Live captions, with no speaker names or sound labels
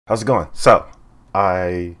How's it going? So,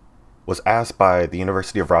 I was asked by the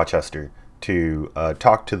University of Rochester to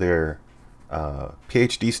talk to their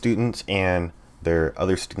PhD students and their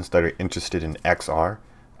other students that are interested in XR,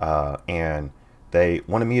 and they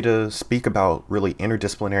wanted me to speak about really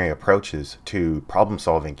interdisciplinary approaches to problem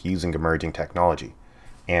solving using emerging technology.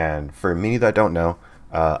 And for many that don't know,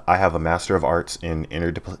 I have a Master of Arts in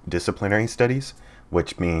Interdisciplinary Studies,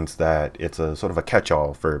 which means that it's a sort of a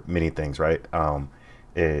catch-all for many things, right?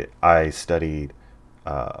 I studied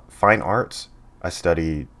fine arts, I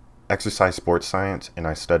studied exercise sports science, and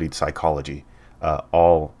I studied psychology,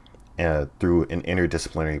 all through an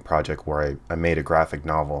interdisciplinary project where I made a graphic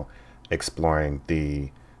novel exploring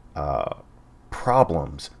the uh,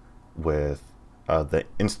 problems with the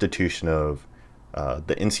institution of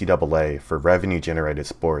the NCAA for revenue generated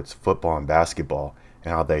sports, football and basketball,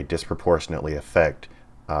 and how they disproportionately affect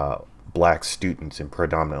uh, black students in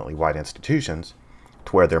predominantly white institutions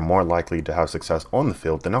to where they're more likely to have success on the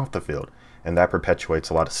field than off the field. And that perpetuates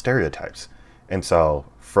a lot of stereotypes. And so,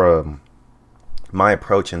 from my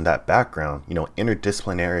approach in that background,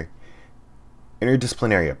 interdisciplinary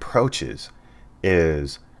approaches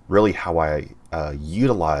is really how I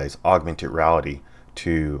utilize augmented reality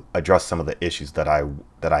to address some of the issues that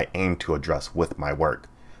I aim to address with my work,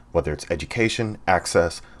 whether it's education,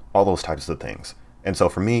 access, all those types of things. And so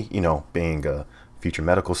for me, being a future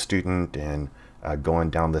medical student and going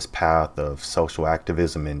down this path of social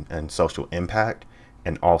activism and social impact,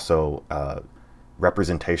 and also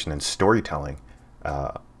representation and storytelling,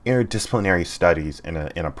 uh, interdisciplinary studies and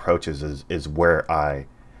approaches is where uh,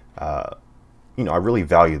 I really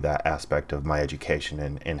value that aspect of my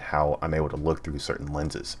education and how I'm able to look through certain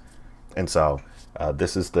lenses. And so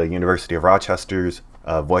this is the University of Rochester's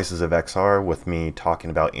Voices of XR with me talking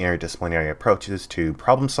about interdisciplinary approaches to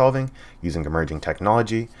problem solving using emerging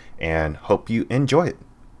technology, and hope you enjoy it.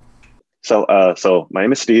 So my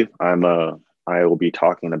name is Steve. I will be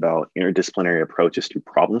talking about interdisciplinary approaches to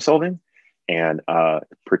problem solving, and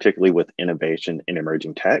particularly with innovation in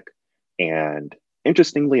emerging tech. And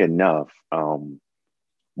interestingly enough,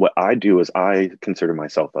 what I do is I consider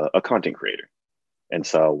myself a content creator. And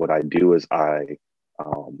so what I do is I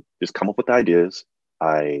just come up with ideas.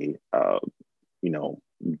 I you know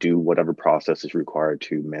do whatever process is required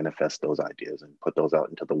to manifest those ideas and put those out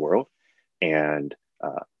into the world. And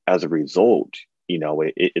as a result,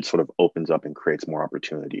 it sort of opens up and creates more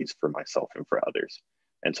opportunities for myself and for others.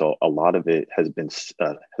 And so a lot of it has been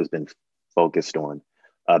focused on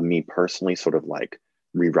me personally, sort of like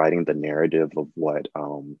rewriting the narrative of what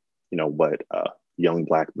young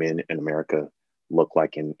Black men in America look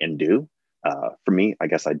like and do. For me, I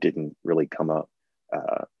guess I didn't really come up,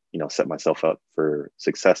 set myself up for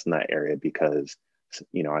success in that area because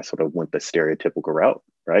I sort of went the stereotypical route,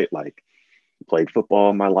 right? Like played football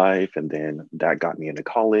in my life, and then that got me into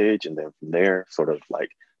college, and then from there, sort of like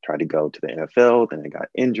tried to go to the NFL. Then I got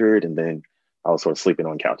injured, and then I was sort of sleeping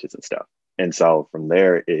on couches and stuff. And so from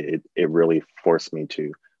there, it really forced me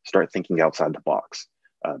to start thinking outside the box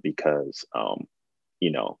because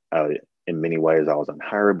in many ways I was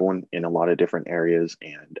unhireable in a lot of different areas,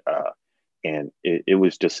 and it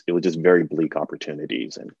was just very bleak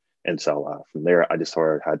opportunities, and so from there I just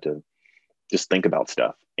sort of had to just think about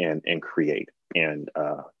stuff and create, and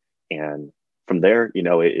from there,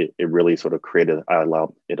 it really sort of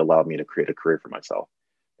allowed me to create a career for myself.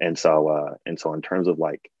 And so in terms of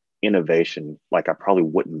like innovation, like I probably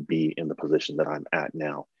wouldn't be in the position that I'm at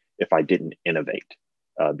now if I didn't innovate,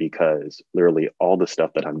 because literally all the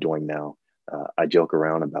stuff that I'm doing now, I joke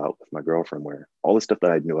around about with my girlfriend where all the stuff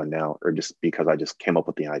that I'm doing now are just because I just came up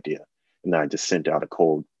with the idea, and then I just sent out a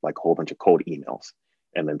whole bunch of cold emails,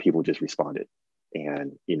 and then people just responded.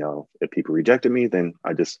 And if people rejected me, then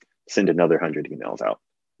I just send another 100 emails out,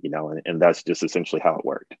 and that's just essentially how it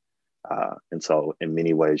worked. And so in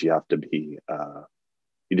many ways, you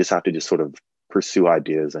just have to just sort of pursue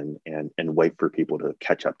ideas and wait for people to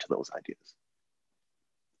catch up to those ideas.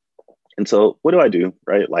 And so what do I do,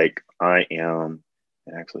 right? Like I am,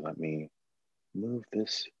 and actually let me move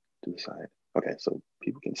this to the side. Okay, so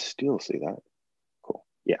people can still see that. Cool.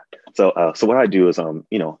 Yeah. So what I do is, I am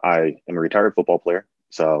a retired football player.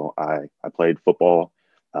 So I played football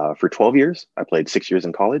for 12 years. I played 6 years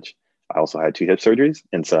in college. I also had two hip surgeries,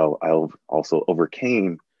 and so I also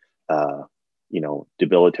overcame,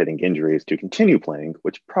 debilitating injuries to continue playing,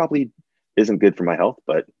 which probably isn't good for my health.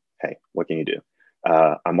 But hey, what can you do?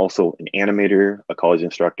 I'm also an animator, a college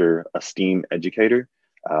instructor, a STEAM educator.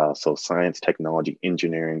 So science, technology,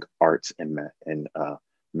 engineering, arts, and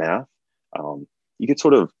math. You could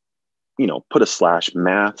sort of, put a slash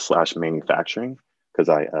math slash manufacturing, because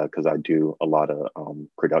I do a lot of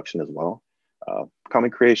production as well.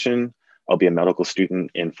 Comic creation. I'll be a medical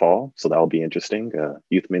student in fall, so that'll be interesting.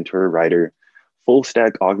 Youth mentor, writer, full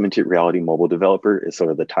stack augmented reality mobile developer is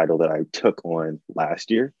sort of the title that I took on last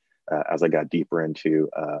year as I got deeper into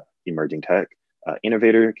emerging tech.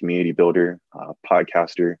 Innovator, community builder,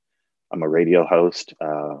 podcaster. I'm a radio host.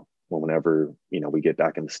 Whenever we get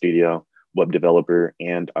back in the studio, web developer,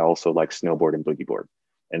 and I also like snowboard and boogie board.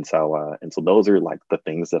 And so those are like the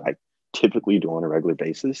things that I typically do on a regular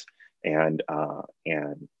basis. And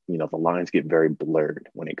the lines get very blurred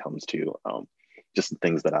when it comes to just the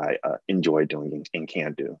things that I enjoy doing and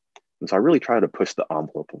can do. And so I really try to push the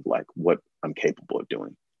envelope of like what I'm capable of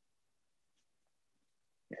doing.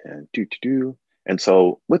 And do. And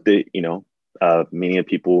so with it, many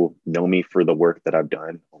people know me for the work that I've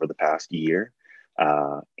done over the past year.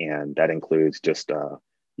 And that includes just,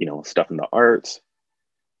 stuff in the arts.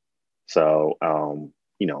 So,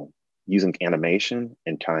 using animation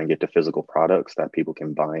and tying it to physical products that people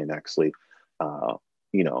can buy and actually,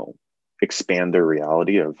 expand their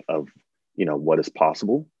reality of what is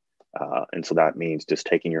possible. And so that means just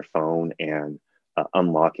taking your phone and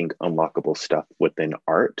unlocking unlockable stuff within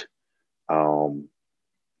art.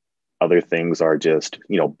 Other things are just,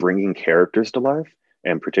 bringing characters to life,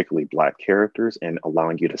 and particularly Black characters, and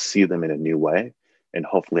allowing you to see them in a new way and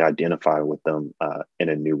hopefully identify with them in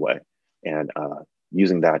a new way. And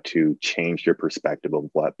using that to change your perspective of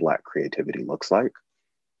what Black creativity looks like.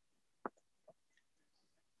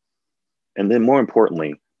 And then more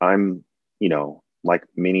importantly, I'm, like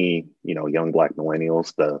many, young Black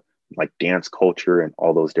millennials, the like dance culture and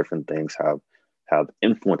all those different things have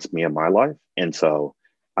influenced me in my life. And so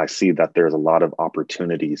I see that there's a lot of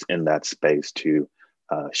opportunities in that space to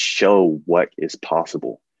show what is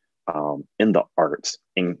possible in the arts,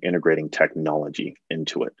 in integrating technology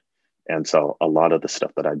into it. And so a lot of the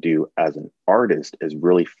stuff that I do as an artist is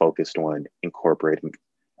really focused on incorporating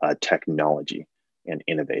technology and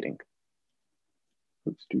innovating.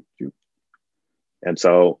 And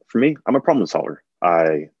so for me, I'm a problem solver.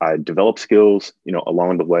 I develop skills,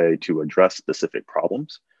 along the way to address specific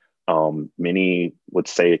problems. Many would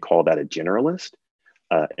say call that a generalist,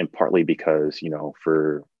 and partly because,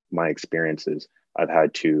 for my experiences, I've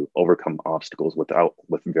had to overcome obstacles with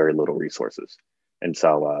very little resources. And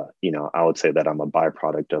so, I would say that I'm a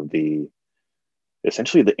byproduct of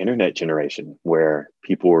essentially the internet generation, where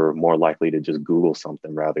people were more likely to just Google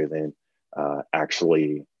something rather than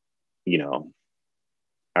actually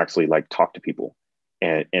like talk to people.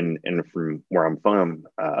 And from where I'm from,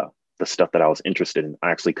 the stuff that I was interested in,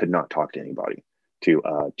 I actually could not talk to anybody to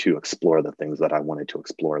explore the things that I wanted to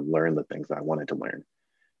explore, learn the things that I wanted to learn.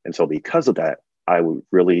 And so because of that, I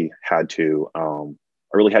really had to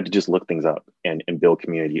just look things up and build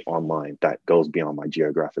community online that goes beyond my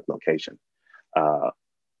geographic location.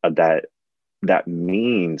 That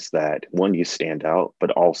means that, one, you stand out,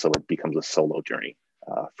 but also it becomes a solo journey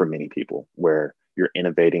for many people, where you're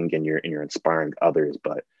innovating and you're inspiring others,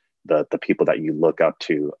 but the people that you look up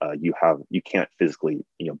to, you can't physically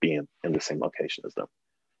be in the same location as them.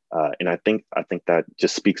 And I think that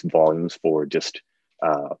just speaks volumes for just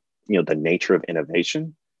the nature of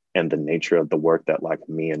innovation and the nature of the work that like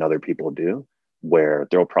me and other people do, where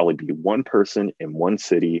there'll probably be one person in one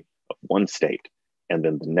city, one state, and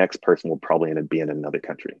then the next person will probably end up being in another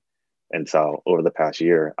country. And so over the past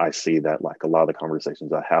year, I see that like a lot of the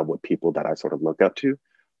conversations I have with people that I sort of look up to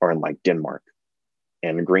are in like Denmark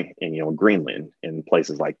and Greenland and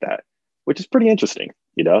places like that, which is pretty interesting.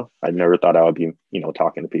 I never thought I would be,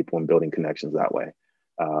 talking to people and building connections that way.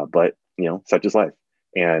 But such is life.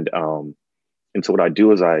 And so what I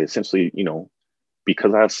do is I essentially,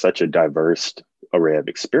 because I have such a diverse array of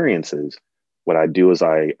experiences, what I do is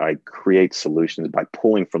I create solutions by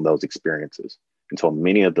pulling from those experiences. And so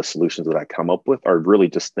many of the solutions that I come up with are really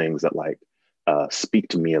just things that like speak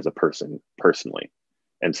to me as a person personally.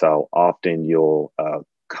 And so often you'll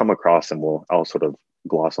come across, and I'll sort of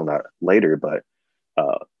gloss on that later, but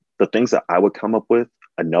the things that I would come up with,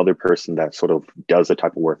 another person that sort of does the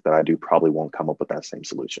type of work that I do probably won't come up with that same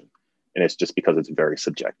solution. And it's just because it's very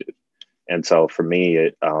subjective. And so for me,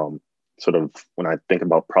 it sort of, when I think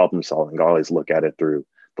about problem solving, I always look at it through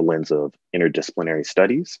the lens of interdisciplinary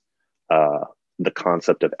studies, the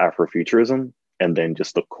concept of Afrofuturism, and then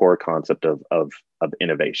just the core concept of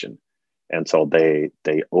innovation. And so they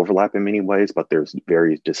overlap in many ways, but there's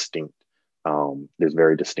very distinct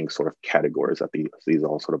sort of categories that these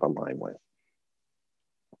all sort of align with.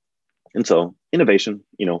 And so innovation,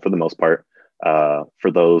 for the most part,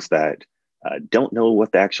 for those that don't know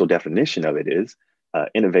what the actual definition of it is,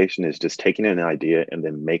 Innovation is just taking an idea and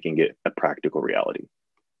then making it a practical reality.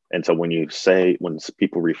 And so when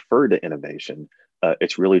people refer to innovation,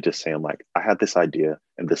 it's really just saying like, I had this idea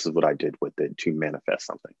and this is what I did with it to manifest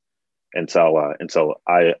something. And so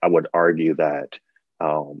I would argue that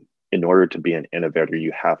in order to be an innovator,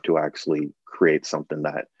 you have to actually create something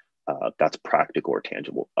that's practical or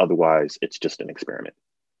tangible. Otherwise, it's just an experiment.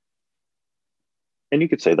 And you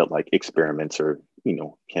could say that like experiments are,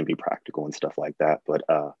 can be practical and stuff like that.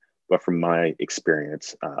 But from my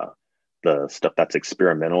experience, the stuff that's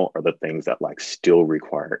experimental are the things that like still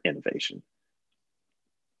require innovation.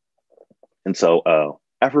 And so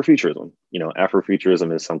Afrofuturism,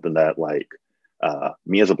 Afrofuturism is something that like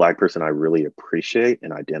me as a Black person, I really appreciate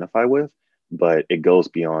and identify with, but it goes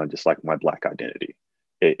beyond just like my Black identity.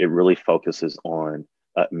 It really focuses on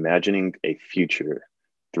imagining a future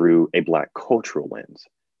through a Black cultural lens.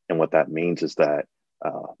 And what that means is that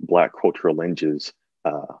Black cultural lenses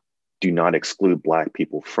do not exclude Black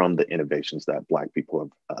people from the innovations that Black people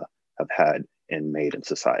have had and made in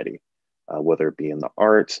society, whether it be in the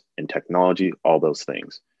arts and technology, all those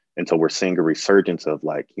things. And so we're seeing a resurgence of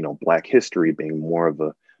like, Black history being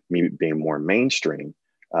being more mainstream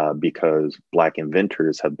because Black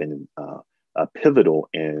inventors have been pivotal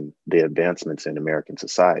in the advancements in American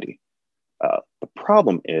society. The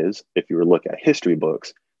problem is, if you look at history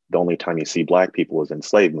books, the only time you see Black people is in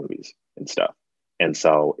slave movies and stuff. And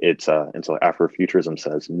so Afrofuturism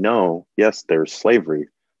says, no, yes, there's slavery,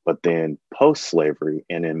 but then post-slavery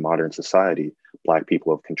and in modern society, Black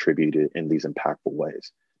people have contributed in these impactful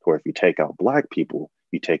ways. Where if you take out Black people,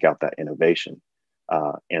 you take out that innovation,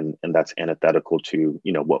 and that's antithetical to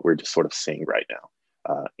what we're just sort of seeing right now,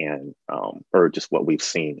 or just what we've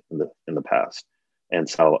seen in the past. And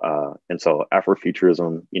so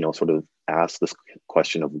Afrofuturism, sort of asks this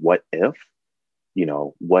question of what if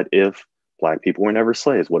Black people were never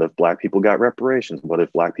slaves? What if Black people got reparations? What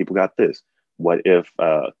if Black people got this? What if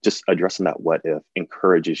just addressing that what if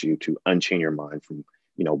encourages you to unchain your mind from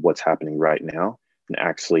what's happening right now and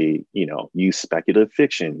actually use speculative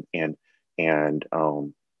fiction and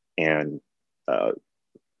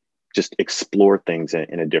just explore things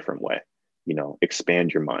in a different way,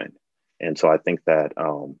 expand your mind. And so I think that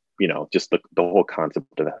just the whole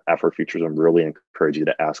concept of Afrofuturism really encourages you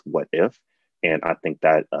to ask what if, and I think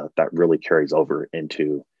that that really carries over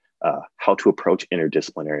into how to approach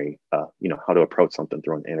interdisciplinary, how to approach something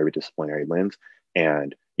through an interdisciplinary lens,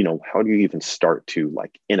 and how do you even start to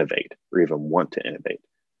like innovate or even want to innovate?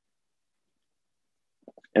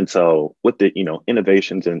 And so with the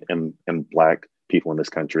innovations and Black people in this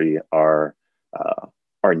country are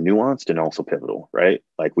nuanced and also pivotal, right?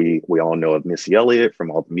 Like we all know of Missy Elliott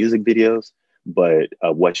from all the music videos, but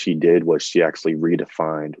what she did was she actually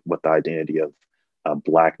redefined what the identity of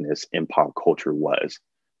Blackness in pop culture was,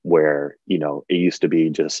 where it used to be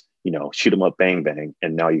just shoot 'em up, bang bang,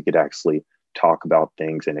 and now you could actually talk about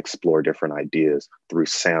things and explore different ideas through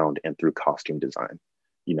sound and through costume design.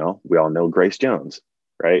 We all know Grace Jones,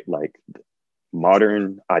 right? Like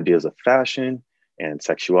modern ideas of fashion and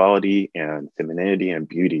sexuality and femininity and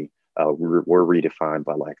beauty were redefined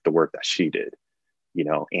by like the work that she did,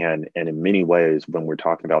 and in many ways, when we're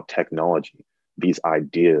talking about technology, these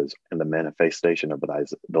ideas and the manifestation of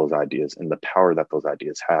those ideas and the power that those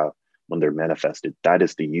ideas have when they're manifested, that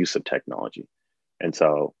is the use of technology. And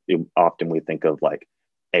so often we think of like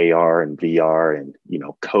AR and VR and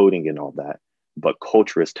coding and all that, but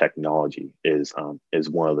culturist technology is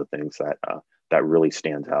one of the things that really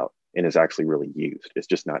stands out and is actually really used. It's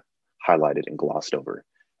just not highlighted and glossed over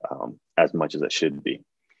as much as it should be.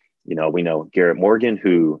 We know Garrett Morgan,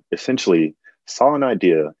 who essentially saw an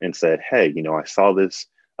idea and said, hey, I saw this,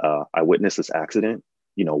 I witnessed this accident.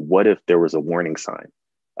 What if there was a warning sign,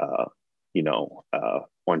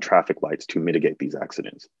 on traffic lights to mitigate these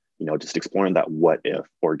accidents? Just exploring that what if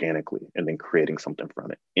organically and then creating something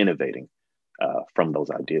from it, innovating from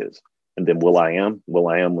those ideas. And then Will.i.am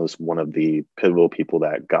was one of the pivotal people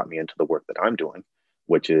that got me into the work that I'm doing,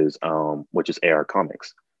 which is AR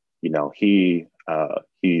comics.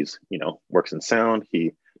 He's works in sound.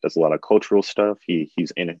 He does a lot of cultural stuff.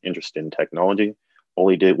 He's interested in technology. All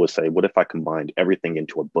he did was say, what if I combined everything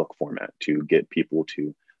into a book format to get people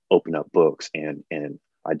to open up books and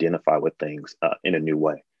identify with things in a new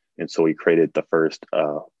way? And so he created the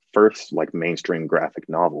first like mainstream graphic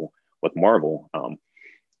novel with Marvel.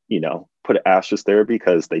 Put an asterisk there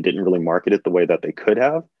because they didn't really market it the way that they could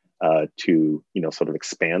have to sort of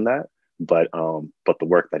expand that. But the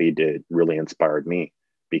work that he did really inspired me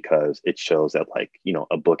because it shows that like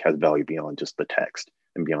a book has value beyond just the text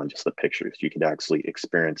and beyond just the pictures. You can actually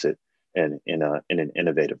experience it in an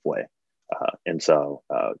innovative way. And so,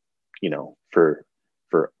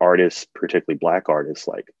 for artists, particularly Black artists,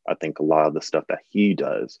 like I think a lot of the stuff that he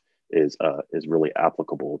does is really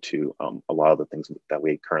applicable to a lot of the things that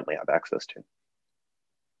we currently have access to.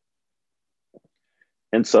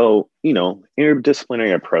 And so,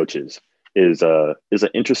 interdisciplinary approaches is an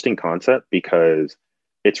interesting concept because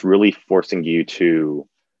it's really forcing you to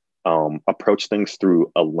approach things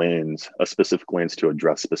through a specific lens to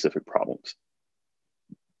address specific problems.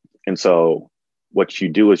 And so, what you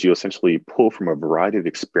do is you essentially pull from a variety of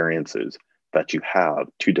experiences that you have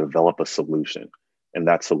to develop a solution. And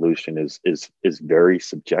that solution is very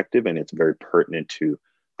subjective and it's very pertinent to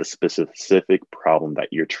the specific problem that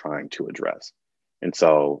you're trying to address. And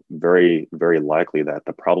so, very, very likely that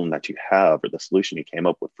the problem that you have or the solution you came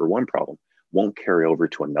up with for one problem won't carry over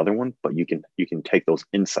to another one, but you can take those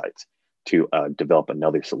insights to develop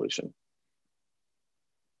another solution.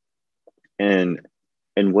 And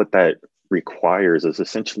what that requires is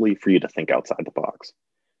essentially for you to think outside the box.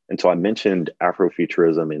 And so I mentioned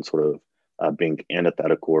Afrofuturism and sort of being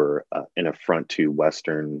antithetical or an affront to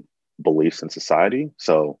Western beliefs in society.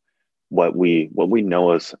 So what we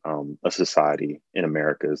know as a society in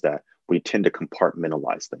America is that we tend to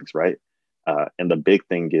compartmentalize things, right? And the big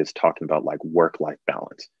thing is talking about like work-life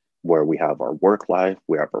balance, where we have our work life,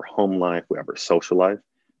 we have our home life, we have our social life.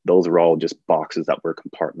 Those are all just boxes that we're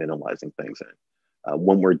compartmentalizing things in.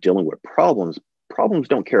 When we're dealing with problems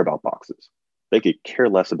don't care about boxes. They could care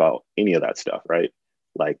less about any of that stuff, right?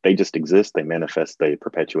 Like they just exist, they manifest, they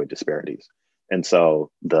perpetuate disparities. And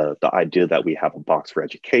so the idea that we have a box for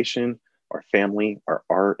education, our family, our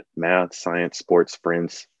art, math, science, sports,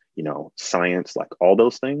 friends, science, like all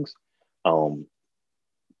those things, um,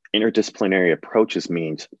 interdisciplinary approaches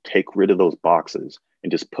means take rid of those boxes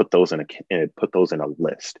and just put those in a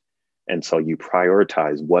list. And so you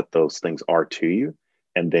prioritize what those things are to you,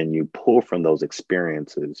 and then you pull from those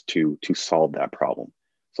experiences to solve that problem.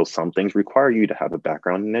 So some things require you to have a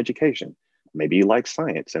background in education. Maybe you like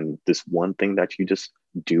science, and this one thing that you just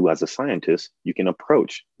do as a scientist, you can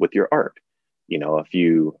approach with your art.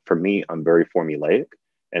 For me, I'm very formulaic.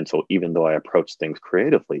 And so even though I approach things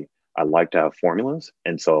creatively, I like to have formulas.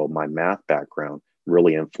 And so my math background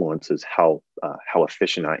really influences how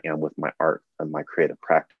efficient I am with my art and my creative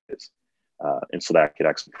practice. And so that could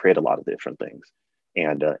actually create a lot of different things.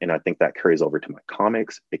 And I think that carries over to my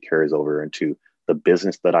comics. It carries over into the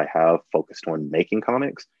business that I have focused on making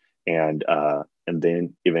comics. And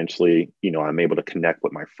then eventually, I'm able to connect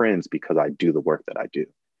with my friends because I do the work that I do.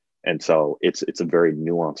 And so it's a very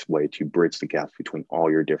nuanced way to bridge the gaps between all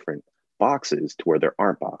your different boxes to where there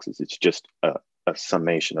aren't boxes. It's just a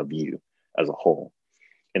summation of you as a whole.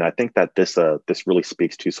 And I think that this really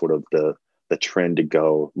speaks to sort of the trend to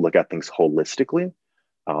go look at things holistically.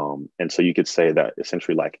 And so you could say that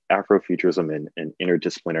essentially like Afrofuturism and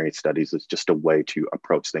interdisciplinary studies is just a way to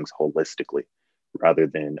approach things holistically rather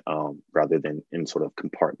than in sort of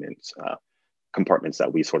compartments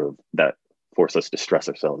that force us to stress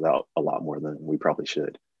ourselves out a lot more than we probably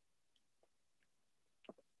should.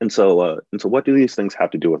 And so what do these things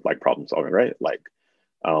have to do with like problem solving, right? Like,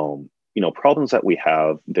 problems that we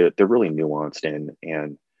have, they're really nuanced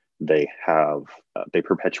and they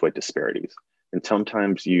perpetuate disparities. And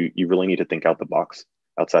sometimes you really need to think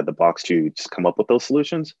outside the box to just come up with those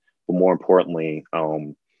solutions. But more importantly,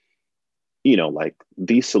 like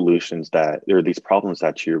these solutions that there are these problems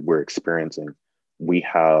that we're experiencing, we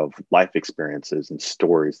have life experiences and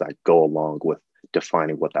stories that go along with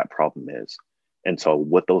defining what that problem is. And so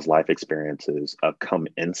with those life experiences come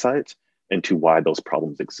insights into why those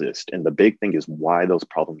problems exist. And the big thing is why those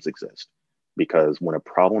problems exist. Because when a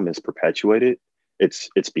problem is perpetuated, it's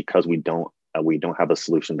because we don't have a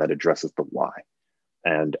solution that addresses the why.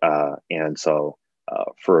 And so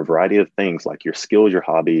for a variety of things like your skills, your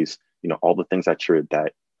hobbies, all the things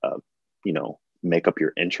that uh, make up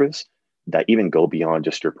your interests that even go beyond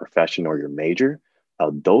just your profession or your major,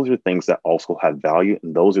 those are things that also have value,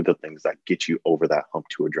 and those are the things that get you over that hump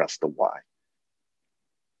to address the why.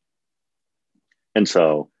 And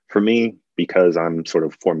so for me, because I'm sort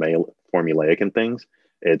of formulaic in things,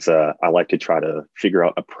 it's I like to try to figure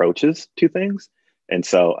out approaches to things. And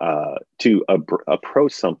so to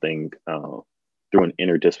approach something through an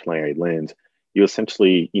interdisciplinary lens, you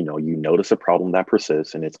essentially, you notice a problem that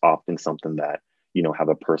persists, and it's often something that have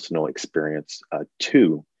a personal experience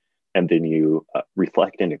to, and then you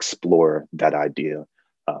reflect and explore that idea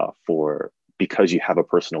for because you have a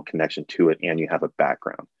personal connection to it and you have a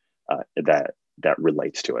background that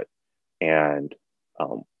relates to it. And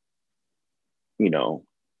um, you know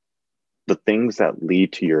the things that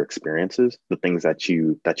lead to your experiences, the things that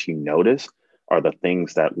you notice, are the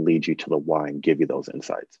things that lead you to the why and give you those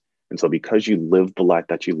insights. And so because you live the life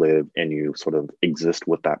that you live and you sort of exist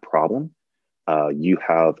with that problem, you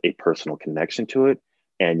have a personal connection to it,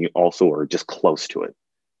 and you also are just close to it.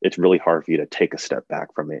 It's really hard for you to take a step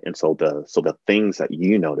back from it. And so the things that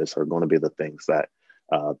you notice are going to be the things that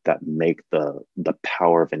that make the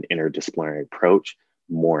power of an interdisciplinary approach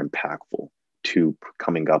more impactful to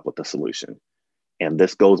coming up with a solution. And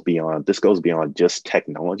this goes beyond just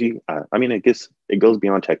technology. I mean, it goes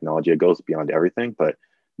beyond technology. It goes beyond everything. But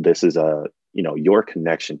this is your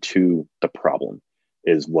connection to the problem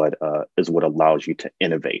is what allows you to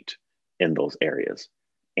innovate in those areas.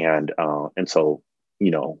 And so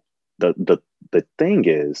the thing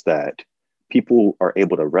is that people are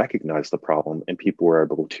able to recognize the problem, and people are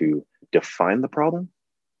able to define the problem,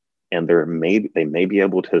 and they may be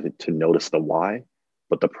able to notice the why.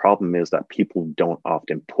 But the problem is that people don't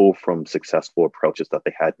often pull from successful approaches that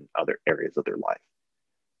they had in other areas of their life.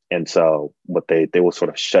 And so what they will sort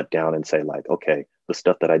of shut down and say, like, okay, the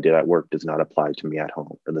stuff that I did at work does not apply to me at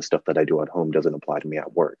home, or the stuff that I do at home doesn't apply to me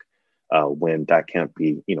at work, when that can't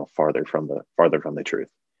be, farther from the truth.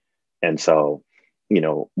 And so,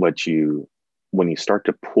 when you start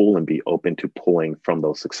to pull and be open to pulling from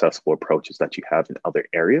those successful approaches that you have in other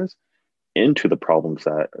areas into the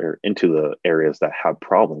areas that have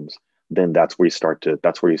problems, then that's where you start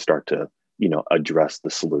to address the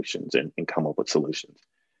solutions and come up with solutions.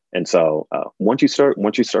 And so once you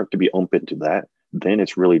start to be open to that, then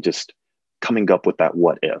it's really just coming up with that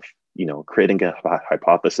what if, creating a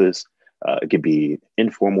hypothesis. It could be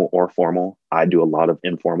informal or formal. I do a lot of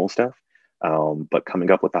informal stuff, but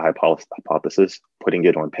coming up with a hypothesis, putting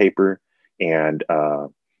it on paper, and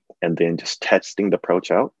then just testing the approach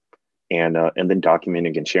out, and then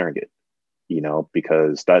documenting and sharing it.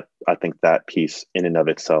 Because I think that piece in and of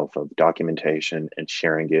itself of documentation and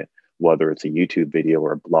sharing it, whether it's a YouTube video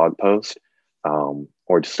or a blog post,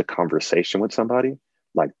 or just a conversation with somebody,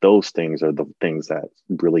 like those things are the things that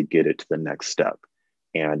really get it to the next step.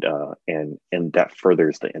 And that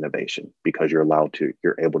furthers the innovation, because you're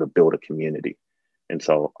able to build a community. And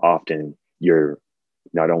so often you're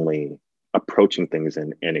not only approaching things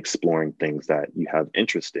and exploring things that you have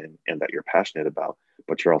interest in and that you're passionate about,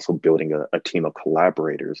 but you're also building a team of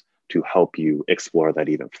collaborators to help you explore that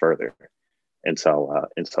even further. And so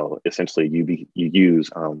essentially you use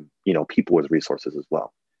people as resources as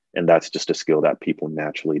well. And that's just a skill that people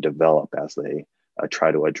naturally develop as they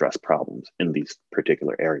try to address problems in these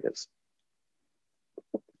particular areas.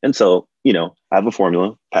 And so, I have a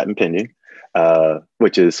formula, patent pending,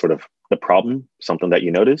 which is sort of the problem, something that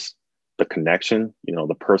you notice, the connection,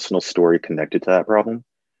 the personal story connected to that problem,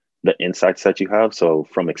 the insights that you have. So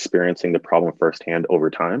from experiencing the problem firsthand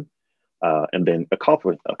over time, and then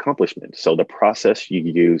accomplishment. So the process you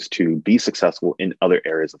use to be successful in other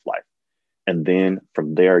areas of life. And then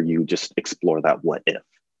from there, you just explore that what if.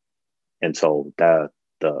 And so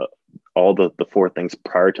all the four things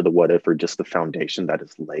prior to the what if are just the foundation that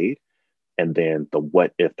is laid. And then the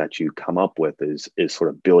what if that you come up with is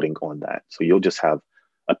sort of building on that. So you'll just have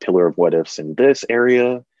a pillar of what ifs in this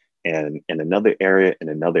area and in another area and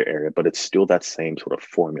another area, but it's still that same sort of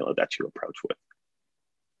formula that you approach with.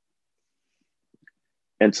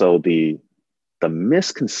 And so the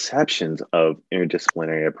misconceptions of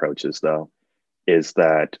interdisciplinary approaches, though, is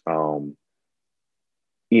that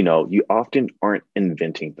you often aren't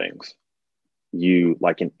inventing things. You,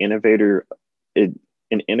 like an innovator,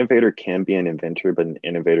 an innovator can be an inventor, but an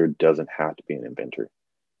innovator doesn't have to be an inventor.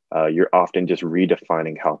 You're often just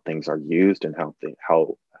redefining how things are used and how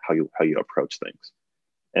you approach things.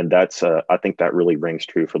 And that's I think that really rings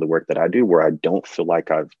true for the work that I do, where I don't feel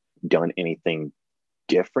like I've done anything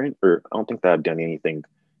different, or I don't think that I've done anything,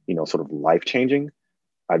 sort of life-changing.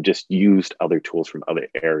 I've just used other tools from other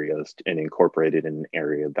areas and incorporated in an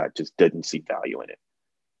area that just didn't see value in it.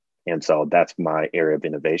 And so that's my area of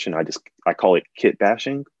innovation. I call it kit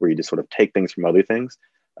bashing, where you just sort of take things from other things.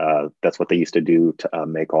 That's what they used to do to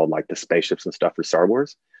make all like the spaceships and stuff for Star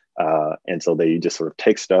Wars. And so they just sort of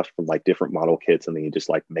take stuff from like different model kits, and then you just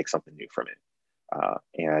like make something new from it.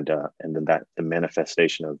 And then that the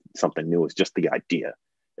manifestation of something new is just the idea.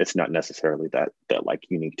 It's not necessarily that like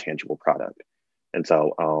unique tangible product. And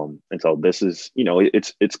so this is,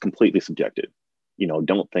 it's completely subjective.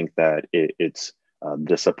 Don't think that it's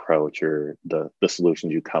this approach or the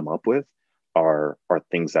solutions you come up with are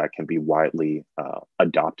things that can be widely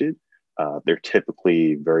adopted. They're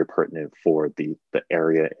typically very pertinent for the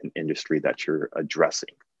area and industry that you're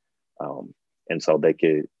addressing. And so they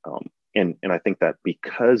could, and I think that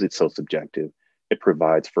because it's so subjective, it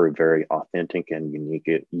provides for a very authentic and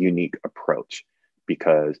unique approach,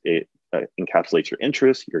 because encapsulates your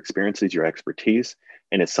interests, your experiences, your expertise,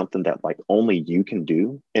 and it's something that like only you can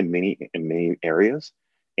do in many areas,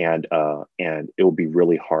 and it will be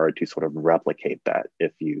really hard to sort of replicate that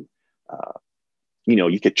if you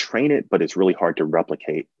you could train it, but it's really hard to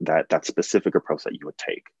replicate that specific approach that you would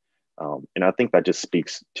take. And I think that just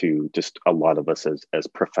speaks to just a lot of us as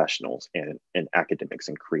professionals and academics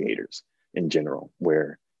and creators in general,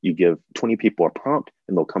 where you give 20 people a prompt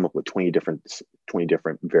and they'll come up with 20 different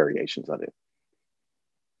variations of it.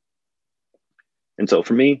 And so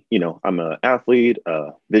for me, I'm an athlete, a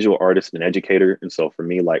visual artist, and educator. And so for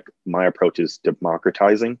me, like my approach is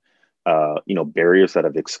democratizing, barriers that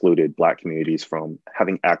have excluded Black communities from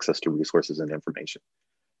having access to resources and information.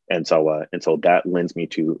 And so that lends me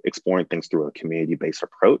to exploring things through a community-based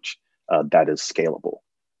approach that is scalable.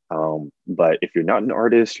 But if you're not an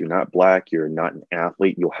artist, you're not Black, you're not an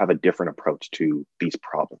athlete, you'll have a different approach to these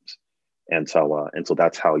problems. And so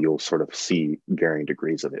that's how you'll sort of see varying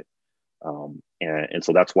degrees of it. And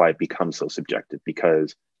so that's why it becomes so subjective,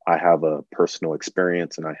 because I have a personal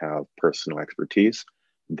experience and I have personal expertise,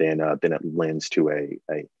 then it lends to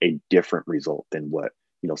a different result than what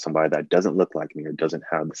somebody that doesn't look like me or doesn't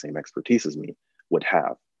have the same expertise as me would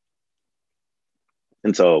have.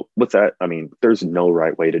 And so with that, I mean, there's no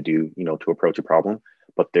right way to to approach a problem,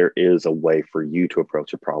 but there is a way for you to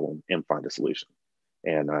approach a problem and find a solution.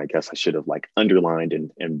 And I guess I should have like underlined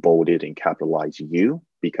and bolded and capitalized you,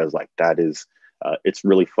 because like that is, it's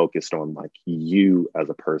really focused on like you as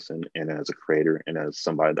a person and as a creator and as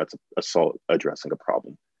somebody that's addressing a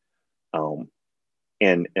problem.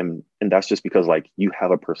 And that's just because like you have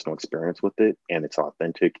a personal experience with it and it's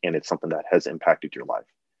authentic and it's something that has impacted your life.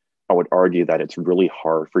 I would argue that it's really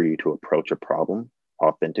hard for you to approach a problem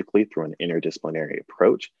authentically through an interdisciplinary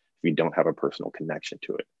approach if you don't have a personal connection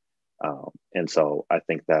to it. And so I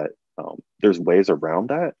think that there's ways around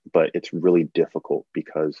that, but it's really difficult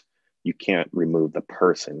because you can't remove the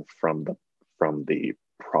person from the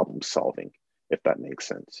problem solving, if that makes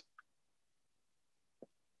sense.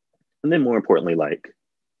 And then more importantly, like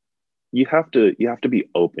you have to be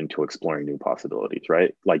open to exploring new possibilities,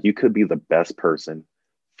 right? Like you could be the best person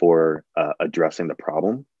for addressing the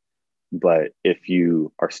problem, but if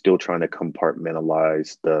you are still trying to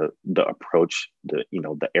compartmentalize the approach, the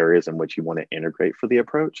areas in which you want to integrate for the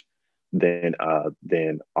approach, then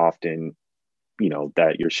often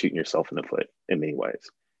that you're shooting yourself in the foot in many ways,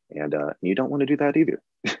 and you don't want to do that either.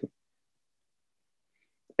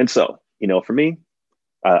 And so for me,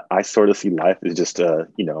 I sort of see life as just an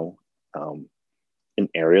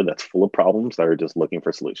area that's full of problems that are just looking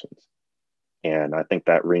for solutions. And I think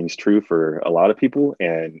that rings true for a lot of people.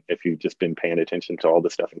 And if you've just been paying attention to all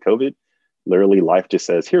the stuff in COVID, literally life just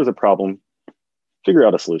says, here's a problem, figure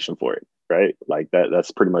out a solution for it, right? Like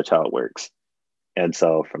that's pretty much how it works. And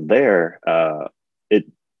so from there, for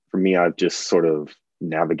me, I've just sort of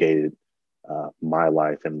navigated my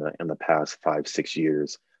life in the past 5-6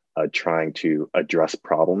 years, trying to address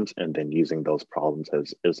problems and then using those problems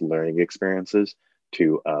as learning experiences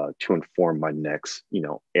to inform my next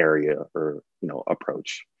area or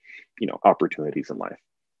approach opportunities in life.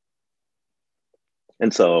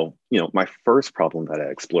 And so my first problem that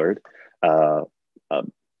I explored, I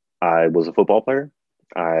was a football player.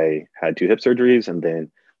 I had 2 hip surgeries, and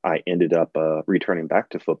then I ended up returning back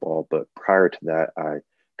to football. But prior to that, I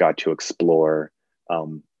got to explore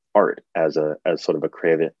art as sort of a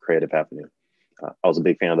creative avenue. I was a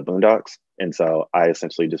big fan of the Boondocks, and so I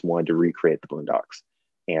essentially just wanted to recreate the Boondocks.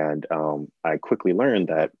 And I quickly learned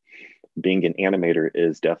that being an animator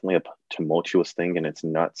is definitely a tumultuous thing, and it's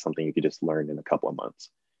not something you could just learn in a couple of months.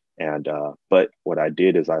 And but what I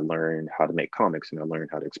did is I learned how to make comics, and I learned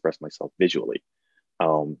how to express myself visually.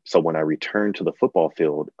 So when I returned to the football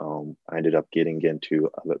field, I ended up getting into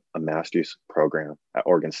a master's program at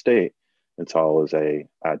Oregon State. And so I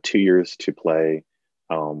had 2 years to play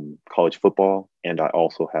college football. And I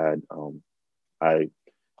also had, I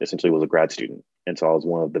essentially was a grad student. And so I was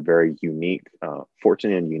one of the very unique,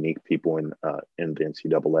 fortunate and unique people in the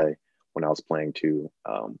NCAA when I was playing to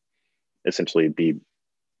essentially be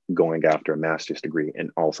going after a master's degree and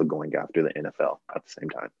also going after the NFL at the same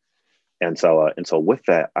time. And so with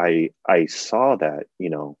that, I saw that,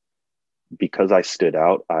 because I stood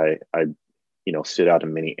out, I stood out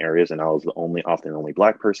in many areas, and I was often the only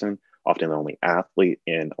Black person, often the only athlete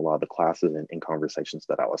in a lot of the classes and in conversations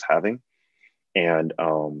that I was having. And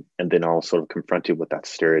then I was sort of confronted with that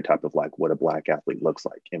stereotype of like what a Black athlete looks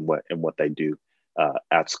like and what they do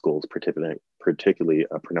at schools, particularly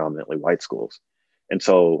predominantly white schools. And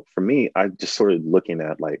so for me, I just started looking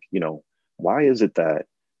at like, why is it that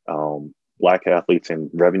Black athletes in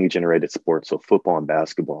revenue generated sports, so football and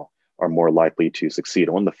basketball, are more likely to succeed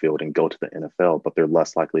on the field and go to the NFL, but they're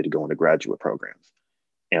less likely to go into graduate programs.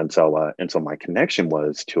 And so my connection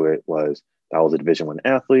was to it was I was a Division I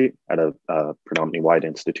athlete at a predominantly white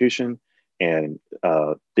institution, and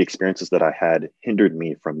the experiences that I had hindered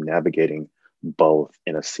me from navigating both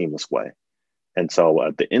in a seamless way. And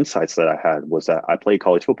so the insights that I had was that I played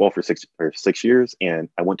college football for 6 years, and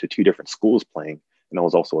I went to two different schools playing, and I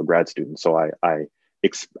was also a grad student. So I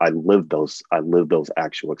lived those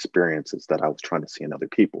actual experiences that I was trying to see in other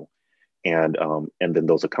people, and then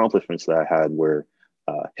those accomplishments that I had were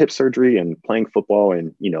hip surgery and playing football,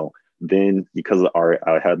 and then because of the art,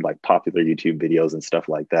 I had like popular YouTube videos and stuff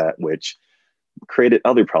like that, which created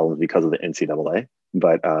other problems because of the NCAA.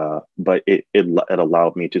 But it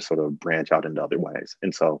allowed me to sort of branch out into other ways.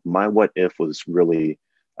 And so my what if was really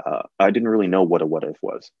I didn't really know what a what if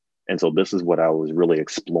was. And so this is what I was really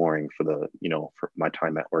exploring for my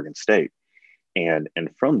time at Oregon State. And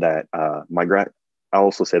from that, I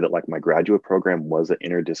also say that like my graduate program was an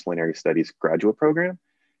interdisciplinary studies graduate program.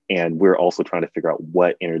 And we're also trying to figure out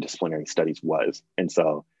what interdisciplinary studies was. And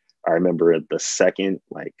so I remember the second,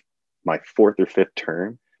 like my fourth or fifth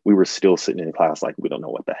term, we were still sitting in class like we don't know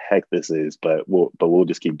what the heck this is, but we'll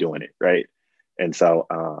just keep doing it, right? And so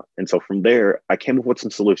from there, I came up with some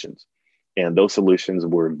solutions, and those solutions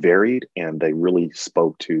were varied, and they really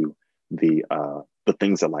spoke to the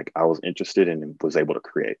things that like I was interested in and was able to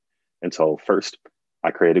create. And so first, I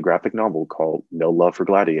created a graphic novel called No Love for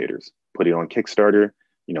Gladiators, put it on Kickstarter,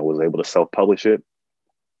 was able to self-publish it.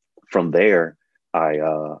 From there, I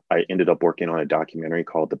ended up working on a documentary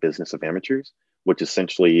called The Business of Amateurs, which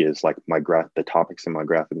essentially is like the topics in my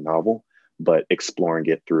graphic novel, but exploring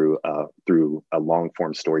it through a long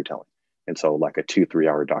form storytelling. And so like a 2-3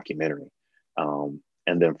 hour documentary. And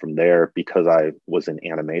then from there, because I was in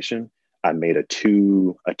animation, I made a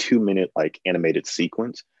 2 minute like animated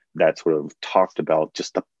sequence that sort of talked about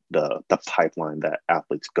just the pipeline that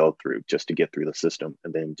athletes go through just to get through the system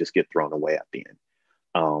and then just get thrown away at the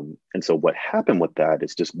end. And so what happened with that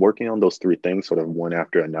is just working on those three things sort of one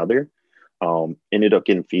after another. Ended up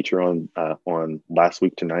getting featured on Last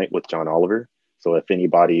Week Tonight with John Oliver. So if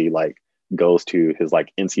anybody like goes to his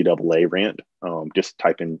like NCAA rant, just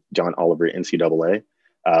type in John Oliver NCAA,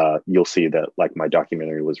 you'll see that like my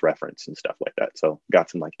documentary was referenced and stuff like that. So got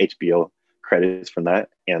some like HBO credits from that,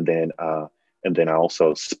 and then I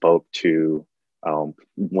also spoke to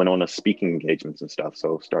went on a speaking engagements and stuff.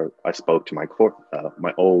 So I spoke to my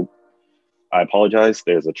old. I apologize.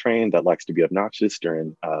 There's a train that likes to be obnoxious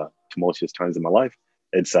during tumultuous times in my life,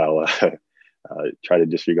 and so try to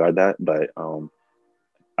disregard that. But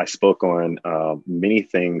I spoke on many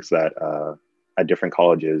things that at different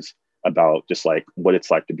colleges about just like what it's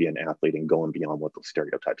like to be an athlete and going beyond what those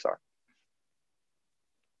stereotypes are.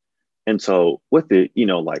 And so with it,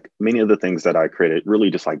 like many of the things that I created really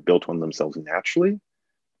just like built on themselves naturally.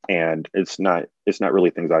 And it's not really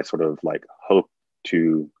things I sort of like hope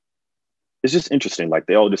to. It's just interesting. Like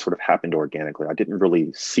they all just sort of happened organically. I didn't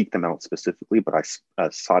really seek them out specifically, but I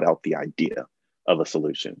sought out the idea of a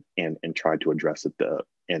solution and tried to address it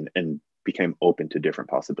and became open to different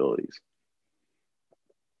possibilities.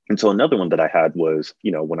 And so another one that I had was,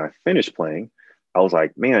 when I finished playing, I was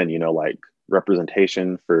like, man, like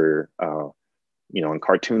representation for, in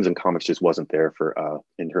cartoons and comics just wasn't there for,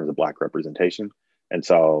 in terms of Black representation. And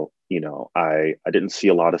so, I didn't see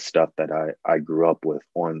a lot of stuff that I grew up with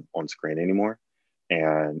on screen anymore.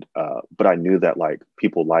 And, but I knew that like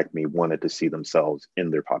people like me wanted to see themselves in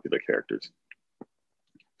their popular characters.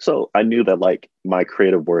 So I knew that like my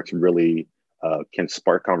creative works really can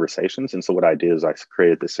spark conversations. And so what I did is I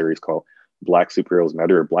created this series called Black Superheroes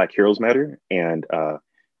Matter or Black Heroes Matter, and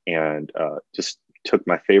just took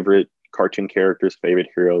my favorite cartoon characters, favorite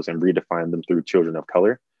heroes, and redefined them through children of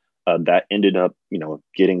color. That ended up,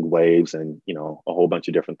 getting waves and, a whole bunch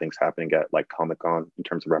of different things happening at like Comic-Con in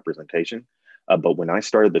terms of representation. But when I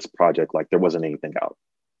started this project, like there wasn't anything out,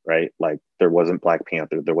 right? Like there wasn't Black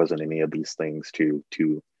Panther, there wasn't any of these things to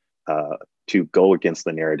go against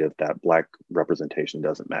the narrative that Black representation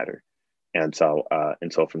doesn't matter. And so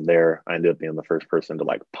from there, I ended up being the first person to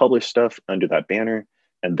like publish stuff under that banner.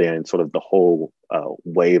 And then sort of the whole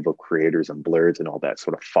wave of creators and blurs and all that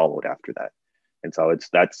sort of followed after that. And so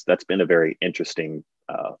that's been a very interesting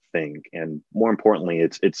thing. And more importantly,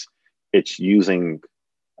 it's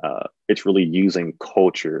really using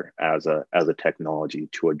culture as a technology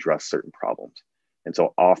to address certain problems. And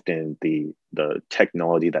so often the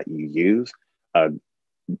technology that you use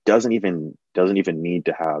doesn't even need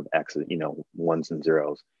to have ones and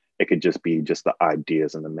zeros. It could just be just the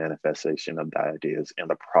ideas and the manifestation of the ideas and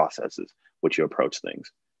the processes which you approach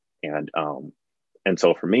things. And and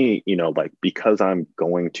so for me, like because I'm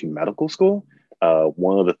going to medical school,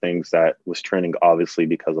 one of the things that was trending, obviously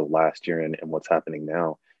because of last year and what's happening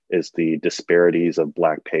now, is the disparities of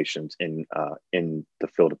Black patients in the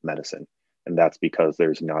field of medicine, and that's because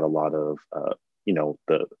there's not a lot of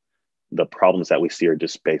the problems that we see are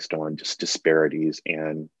just based on just disparities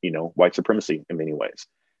and white supremacy in many ways.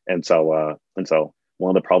 And so one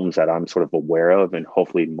of the problems that I'm sort of aware of, and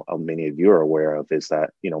hopefully many of you are aware of, is that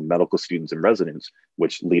medical students and residents,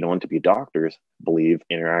 which lead on to be doctors, believe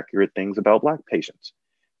inaccurate things about Black patients.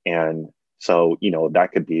 And so that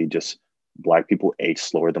could be just Black people age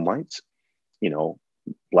slower than whites. you know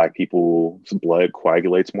Black people's blood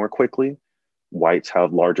coagulates more quickly. Whites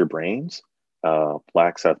have larger brains.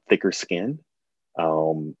 Blacks have thicker skin.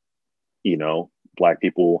 Um, you know, Black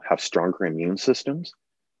people have stronger immune systems,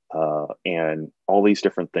 and all these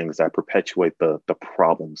different things that perpetuate the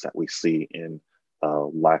problems that we see in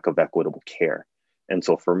lack of equitable care. And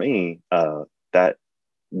so for me, that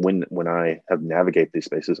when I have navigated these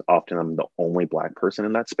spaces, often I'm the only Black person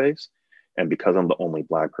in that space. And because I'm the only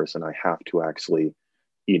Black person, I have to actually,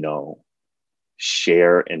 you know,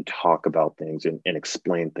 share and talk about things and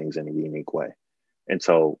explain things in a unique way. And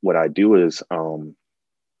so what I do is,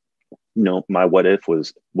 my what if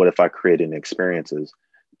was, what if I created experiences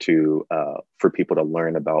to for people to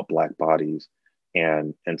learn about Black bodies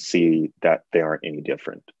and see that they aren't any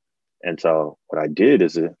different. And so what I did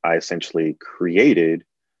is I essentially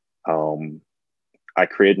um,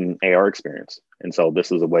 created an AR experience. And so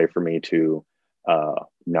this is a way for me to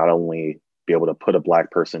not only be able to put a Black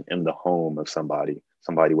person in the home of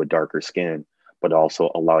somebody with darker skin, but also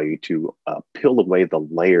allow you to peel away the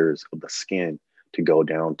layers of the skin to go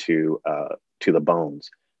down to the bones,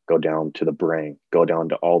 go down to the brain, go down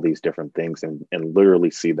to all these different things, and literally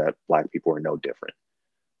see that Black people are no different.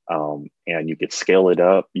 And you could scale it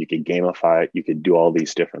up, you could gamify it, you could do all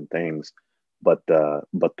these different things. But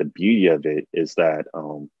the beauty of it is that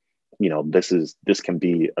this can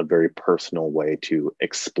be a very personal way to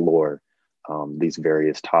explore these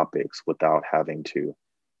various topics without having to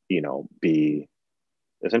be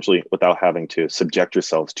essentially without having to subject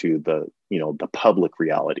yourselves to the public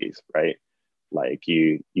realities, right? Like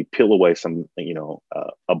you peel away some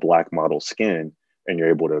a Black model skin, and you're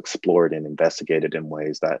able to explore it and investigate it in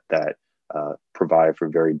ways that provide for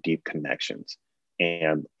very deep connections.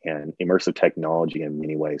 And immersive technology in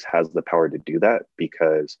many ways has the power to do that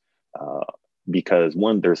uh, because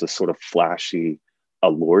one, there's a sort of flashy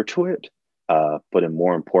allure to it, but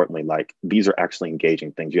more importantly, like these are actually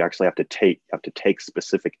engaging things. You actually have to take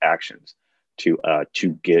specific actions to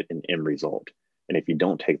get an end result. And if you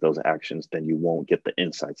don't take those actions, then you won't get the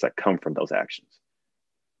insights that come from those actions.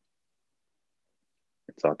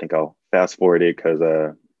 So I think I'll fast forward it because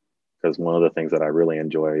one of the things that I really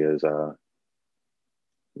enjoy is let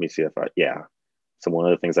me see if I yeah. So one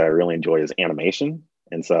of the things that I really enjoy is animation,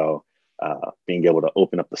 and so being able to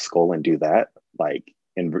open up the skull and do that, like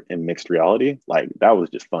in mixed reality, like that was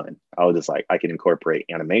just fun. I was just like, I can incorporate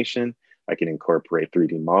animation, I can incorporate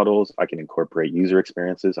 3D models, I can incorporate user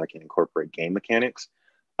experiences, I can incorporate game mechanics,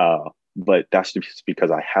 but that's just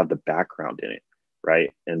because I have the background in it,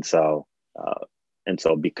 right? And so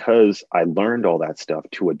because I learned all that stuff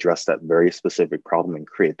to address that very specific problem and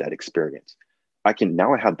create that experience, I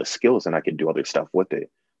have the skills and I can do other stuff with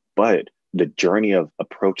it. But the journey of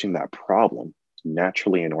approaching that problem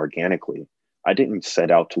naturally and organically, I didn't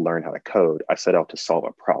set out to learn how to code. I set out to solve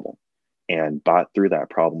a problem. And through that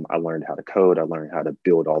problem, I learned how to code. I learned how to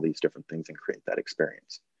build all these different things and create that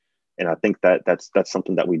experience. And I think that that's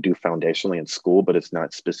something that we do foundationally in school, but it's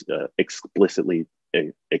not explicitly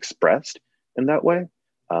expressed in that way.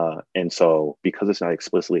 And so because it's not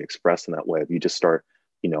explicitly expressed in that way, if you just start,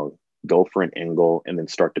 go for an end goal and then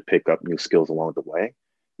start to pick up new skills along the way,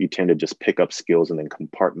 you tend to just pick up skills and then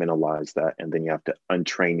compartmentalize that. And then you have to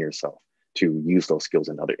untrain yourself to use those skills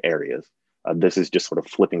in other areas. This is just sort of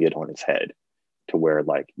flipping it on its head to where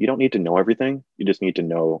like, you don't need to know everything. You just need to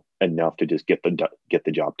know enough to just get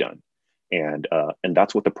the job done. And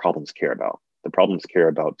that's what the problems care about. The problems care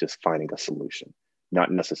about just finding a solution,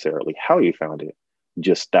 not necessarily how you found it,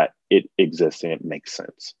 just that it exists and it makes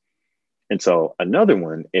sense. And so another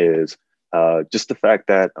one is just the fact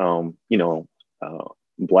that,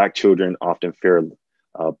 Black children often fare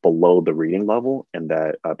below the reading level, and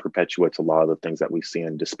that perpetuates a lot of the things that we see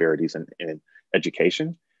in disparities in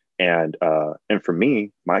education. And for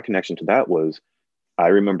me, my connection to that was, I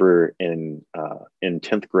remember in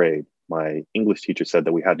 10th grade, my English teacher said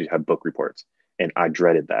that we had to have book reports. And I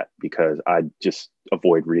dreaded that because I just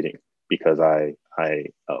avoid reading, because I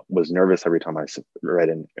was nervous every time I read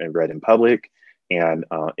in public, and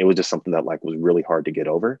it was just something that like was really hard to get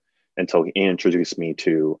over. And so he introduced me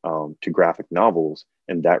to graphic novels,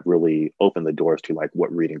 and that really opened the doors to like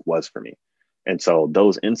what reading was for me. And so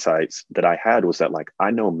those insights that I had was that like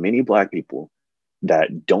I know many Black people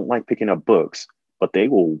that don't like picking up books, but they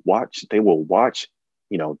will watch,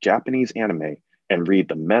 Japanese anime and read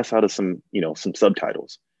the mess out of some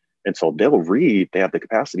subtitles. And so they'll read, they have the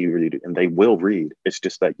capacity to read, and they will read. It's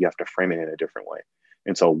just that you have to frame it in a different way.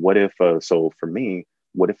 And so so for me,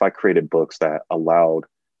 what if I created books that allowed,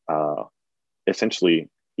 uh, essentially,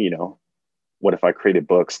 you know, what if I created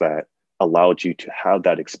books that allowed you to have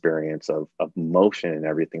that experience of motion and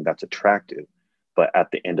everything that's attractive, but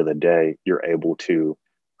at the end of the day, you're able to,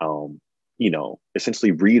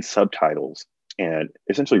 essentially read subtitles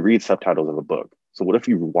of a book. So what if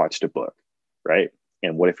you watched a book, right?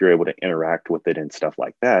 And what if you're able to interact with it and stuff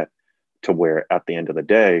like that, to where at the end of the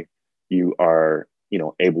day, you are,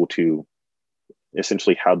 able to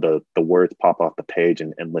essentially have the words pop off the page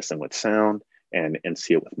and listen with sound and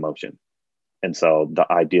see it with motion. And so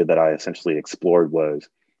the idea that I essentially explored was,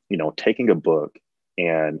 taking a book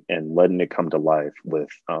and letting it come to life with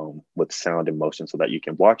sound and motion, so that you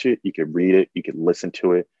can watch it, you could read it, you could listen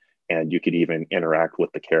to it, and you could even interact with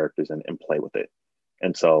the characters and play with it.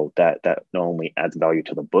 And so that not only adds value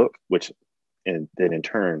to the book, which then in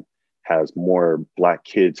turn has more Black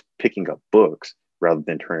kids picking up books rather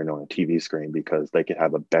than turning on a TV screen, because they could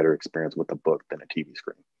have a better experience with a book than a TV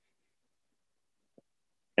screen.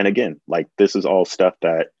 And again, like this is all stuff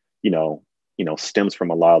that stems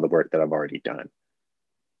from a lot of the work that I've already done.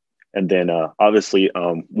 And then obviously,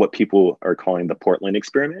 what people are calling the Portland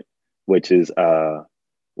experiment, which is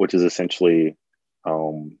essentially,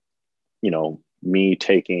 me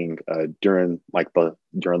taking during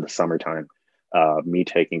the summertime, me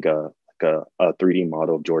taking a 3D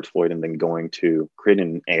model of George Floyd, and then going to create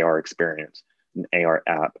an AR experience, an AR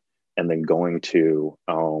app, and then going to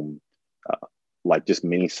like just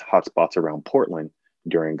many hotspots around Portland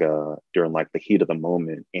during like the heat of the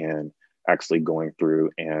moment, and actually going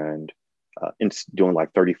through and doing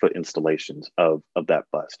like 30-foot installations of that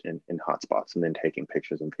bust in hotspots, and then taking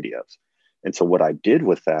pictures and videos. And so what I did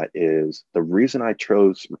with that is the reason I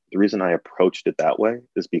approached it that way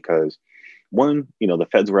is because, one, the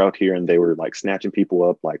feds were out here and they were like snatching people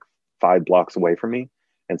up like 5 blocks away from me.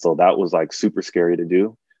 And so that was like super scary to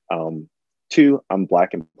do. Two, I'm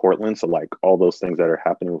Black in Portland. So like all those things that are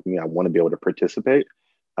happening with me, I want to be able to participate.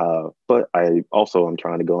 But I also am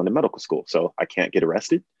trying to go into medical school, so I can't get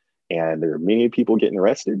arrested. And there are many people getting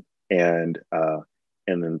arrested. And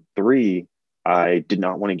then three, I did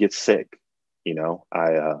not want to get sick.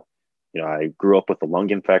 I grew up with a lung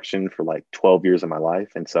infection for like 12 years of my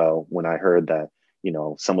life. And so when I heard that,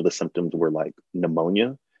 some of the symptoms were like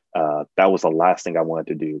pneumonia, that was the last thing I wanted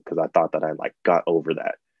to do, because I thought that I like got over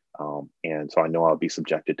that. And so I know I'll be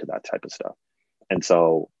subjected to that type of stuff. And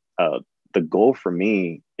so the goal for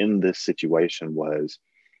me in this situation was,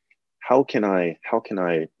 how can I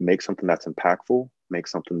make something that's impactful, make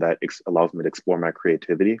something that allows me to explore my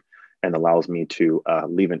creativity and allows me to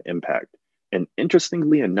leave an impact. And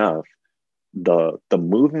interestingly enough, the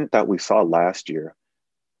movement that we saw last year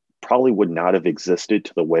probably would not have existed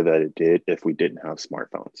to the way that it did if we didn't have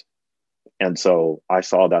smartphones. And so I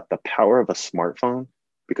saw that the power of a smartphone,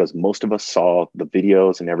 because most of us saw the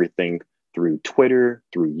videos and everything through Twitter,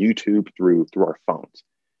 through YouTube, through our phones.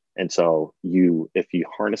 And so if you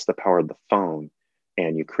harness the power of the phone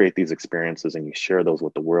and you create these experiences and you share those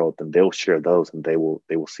with the world, then they'll share those, and they will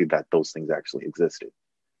see that those things actually existed.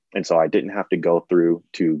 And so I didn't have to go through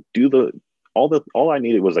to do all I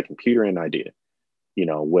needed was a computer and an idea.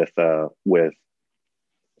 With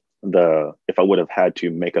if I would have had to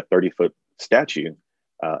make a 30-foot statue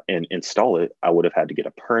and install it, I would have had to get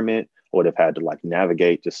a permit. I would have had to like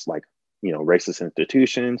navigate just like, racist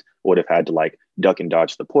institutions. I would have had to like duck and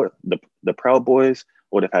dodge the Proud Boys. I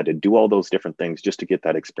would have had to do all those different things just to get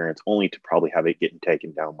that experience, only to probably have it getting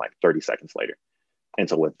taken down like 30 seconds later. And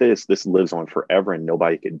so with this lives on forever, and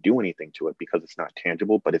nobody could do anything to it because it's not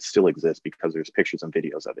tangible, but it still exists because there's pictures and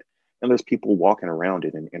videos of it, and there's people walking around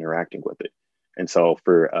it and interacting with it. And so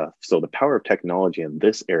so the power of technology in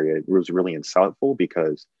this area was really insightful,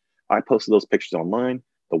 because I posted those pictures online.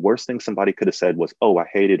 The worst thing somebody could have said was, "Oh, I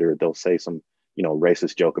hate it," or they'll say some,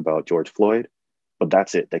 racist joke about George Floyd, but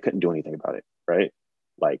that's it. They couldn't do anything about it, right?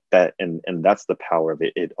 Like that, and that's the power of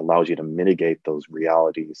it. It allows you to mitigate those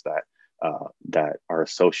realities that are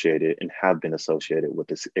associated and have been associated with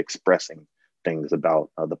this expressing things about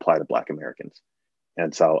the plight of Black Americans.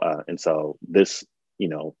 And so this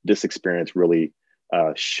experience really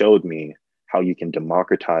showed me how you can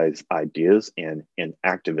democratize ideas and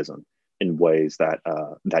activism, in ways that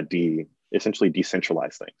essentially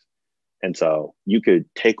decentralize things. And so you could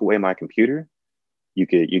take away my computer, you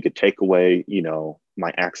could take away,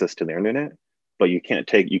 my access to the internet, but you can't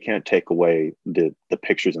take away the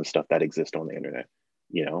pictures and stuff that exist on the internet.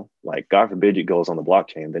 Like God forbid it goes on the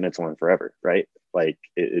blockchain, then it's on forever, right? Like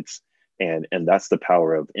it's and that's the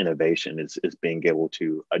power of innovation is being able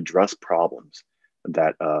to address problems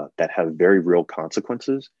that have very real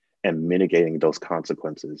consequences and mitigating those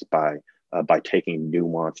consequences by taking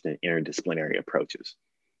nuanced and interdisciplinary approaches,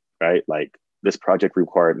 right? Like this project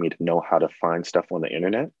required me to know how to find stuff on the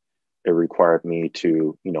internet. It required me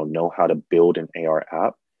to, know how to build an AR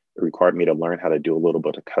app. It required me to learn how to do a little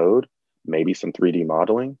bit of code, maybe some 3D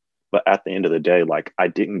modeling. But at the end of the day, like I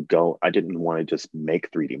didn't want to just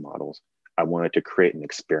make 3D models. I wanted to create an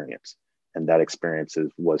experience. And that experience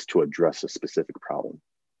was to address a specific problem.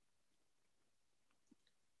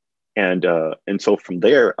 And so from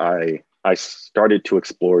there, I started to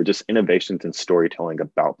explore just innovations in storytelling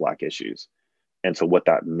about Black issues. And so what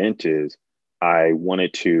that meant is I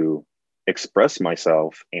wanted to express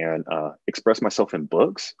myself and express myself in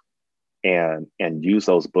books and use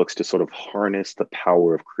those books to sort of harness the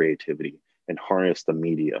power of creativity and harness the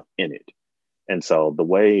media in it. And so the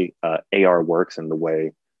way AR works and the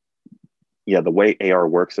way AR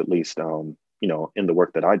works, at least, in the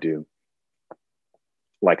work that I do,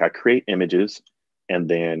 like I create images and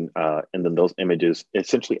then those images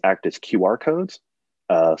essentially act as QR codes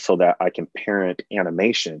so that I can parent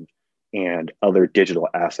animation and other digital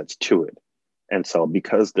assets to it. And so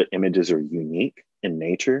because the images are unique in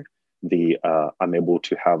nature, I'm able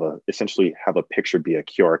to essentially have a picture be a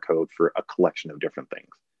QR code for a collection of different things.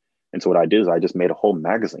 And so what I did is I just made a whole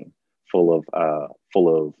magazine full of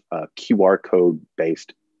QR code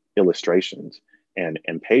based illustrations and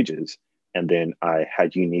pages. And then I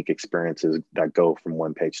had unique experiences that go from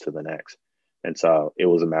one page to the next. And so it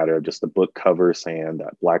was a matter of just the book cover saying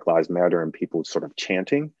that Black Lives Matter and people sort of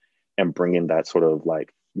chanting and bringing that sort of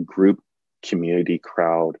like group community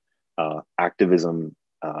crowd activism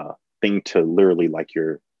thing to literally like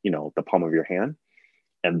the palm of your hand.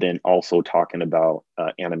 And then also talking about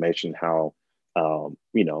animation, how,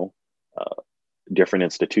 different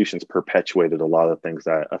institutions perpetuated a lot of things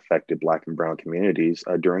that affected Black and Brown communities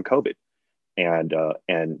during COVID. And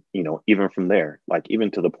even from there, like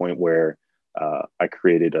even to the point where I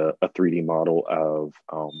created a 3D model of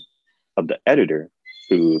the editor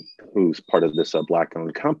who's part of this Black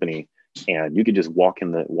owned company, and you could just walk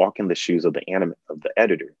in the shoes of the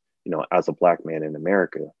editor, as a Black man in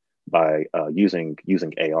America by using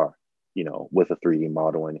AR, with a 3D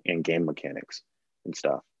model and game mechanics and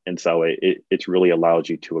stuff. And so it's really allowed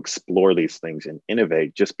you to explore these things and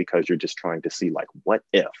innovate just because you're just trying to see like, what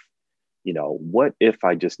if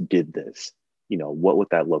I just did this? What would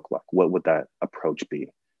that look like? What would that approach be?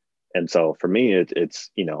 And so for me, it's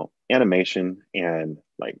animation, and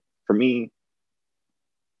like for me,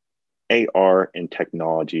 AR and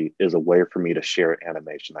technology is a way for me to share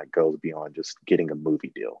animation that goes beyond just getting a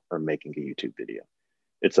movie deal or making a YouTube video.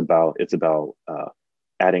 It's about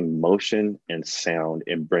adding motion and sound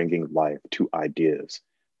and bringing life to ideas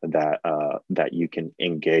that you can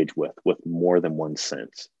engage with more than one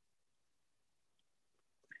sense.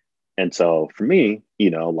 And so for me,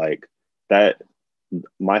 like that,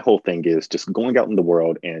 my whole thing is just going out in the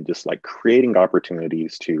world and just like creating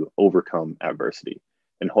opportunities to overcome adversity.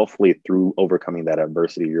 And hopefully through overcoming that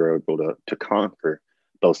adversity, you're able to conquer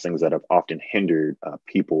those things that have often hindered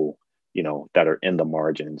people, that are in the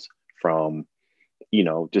margins from,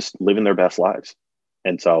 just living their best lives.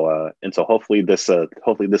 And so hopefully this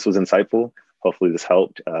was insightful. Hopefully this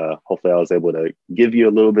helped. Hopefully I was able to give you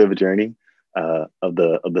a little bit of a journey of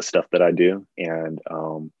the stuff that I do. And,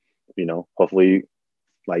 hopefully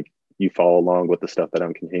like you follow along with the stuff that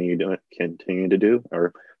I'm continuing to do,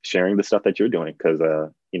 or sharing the stuff that you're doing. Cause,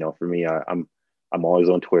 for me, I'm always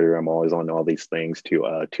on Twitter. I'm always on all these things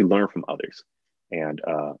to learn from others. And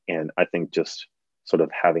I think just sort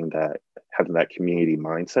of having that community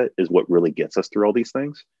mindset is what really gets us through all these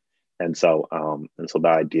things. And so the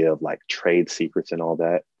idea of like trade secrets and all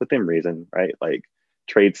that within reason, right? Like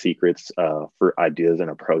trade secrets for ideas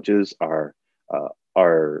and approaches are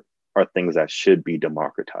things that should be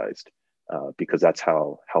democratized because that's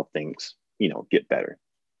how things, get better.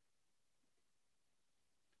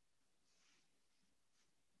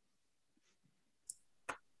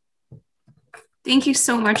 Thank you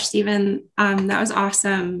so much, Stephen. That was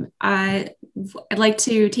awesome. I'd like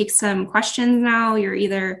to take some questions now. You're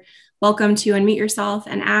either welcome to unmute yourself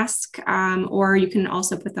and ask, or you can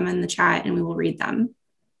also put them in the chat and we will read them.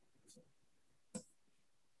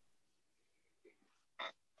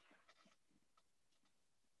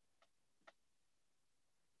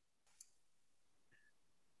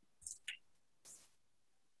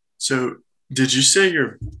 So, did you say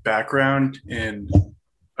your background in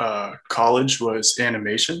college was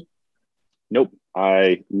animation? Nope.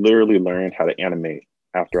 I literally learned how to animate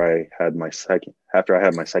after I had my second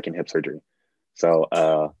hip surgery. So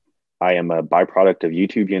I am a byproduct of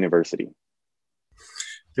YouTube University.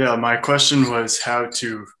 Yeah, my question was how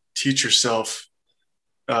to teach yourself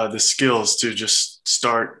the skills to just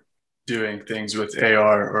start doing things with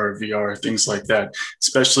AR or VR, things like that,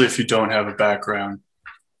 especially if you don't have a background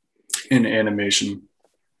in animation.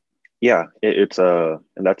 Yeah,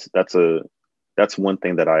 and that's one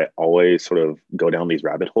thing that I always sort of go down these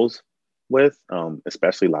rabbit holes with,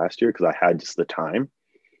 especially last year because I had just the time.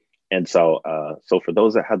 And so for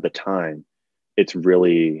those that had the time, it's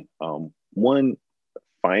really one,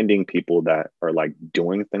 finding people that are like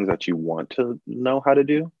doing things that you want to know how to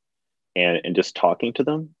do, and just talking to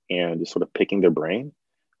them and just sort of picking their brain.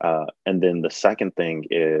 And then the second thing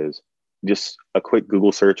is just a quick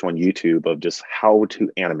Google search on YouTube of just how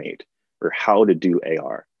to animate or how to do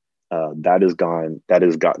AR. That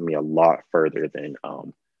has gotten me a lot further than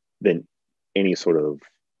any sort of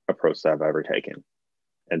approach that I've ever taken.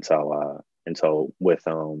 And so with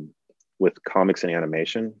comics and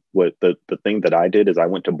animation, what the thing that I did is I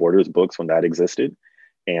went to Borders Books when that existed,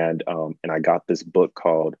 and I got this book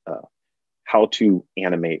called How to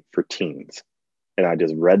Animate for Teens, and I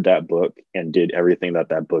just read that book and did everything that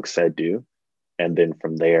that book said do, and then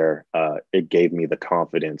from there, it gave me the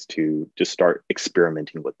confidence to just start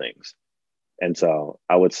experimenting with things. And so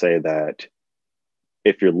I would say that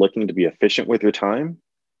if you're looking to be efficient with your time,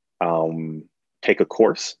 take a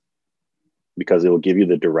course because it will give you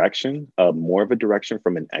the direction, more of a direction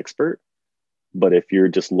from an expert. But if you're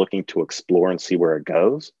just looking to explore and see where it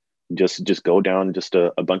goes, just go down just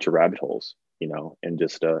a bunch of rabbit holes, and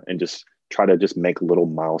just try to just make little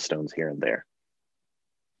milestones here and there.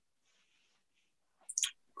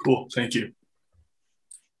 Cool, thank you.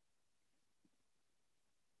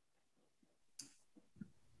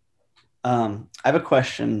 I have a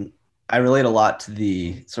question. I relate a lot to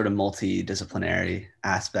the sort of multidisciplinary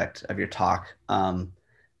aspect of your talk.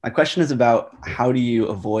 My question is about how do you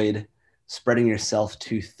avoid spreading yourself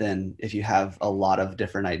too thin if you have a lot of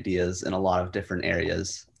different ideas in a lot of different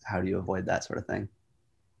areas? How do you avoid that sort of thing?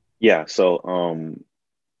 Yeah, so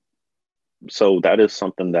that is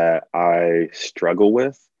something that I struggle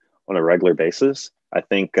with on a regular basis. I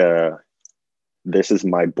think this is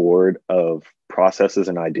my board of processes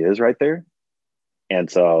and ideas right there. And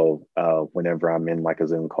so whenever I'm in like a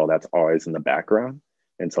Zoom call, that's always in the background.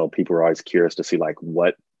 And so people are always curious to see like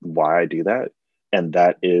why I do that. And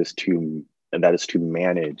that is to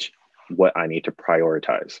manage what I need to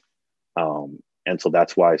prioritize. And so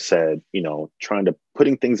that's why I said,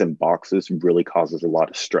 putting things in boxes really causes a lot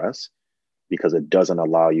of stress because it doesn't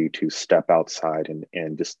allow you to step outside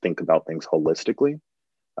and just think about things holistically.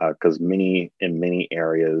 Because in many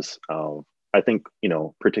areas, I think,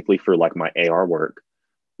 particularly for like my AR work,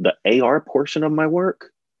 the AR portion of my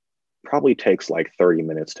work probably takes like 30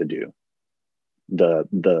 minutes to do.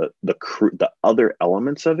 The other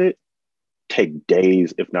elements of it take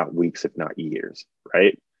days, if not weeks, if not years,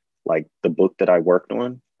 right? Like the book that I worked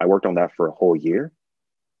on that for a whole year,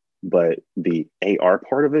 but the AR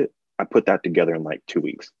part of it, I put that together in like 2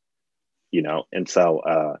 weeks,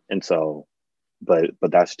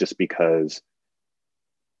 but that's just because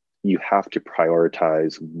you have to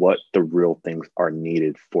prioritize what the real things are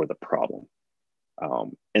needed for the problem.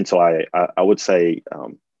 And so I would say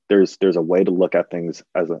there's a way to look at things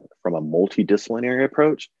from a multidisciplinary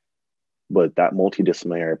approach, but that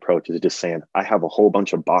multidisciplinary approach is just saying, I have a whole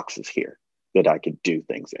bunch of boxes here that I could do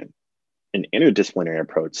things in. An interdisciplinary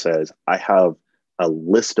approach says, I have a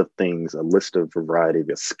list of things, a list of variety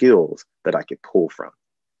of skills that I could pull from.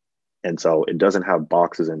 And so it doesn't have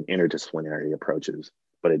boxes in interdisciplinary approaches,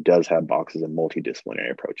 but it does have boxes in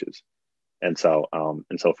multidisciplinary approaches. And so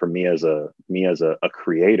for me as a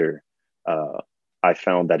creator, I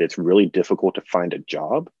found that it's really difficult to find a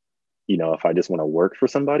job, if I just want to work for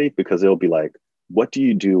somebody, because it'll be like, what do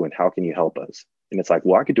you do and how can you help us? And it's like,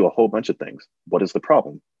 well, I could do a whole bunch of things. What is the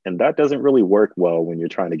problem? And that doesn't really work well when you're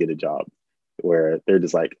trying to get a job, where they're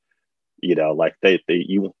just like, like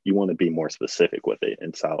you want to be more specific with it.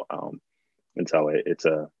 And so it's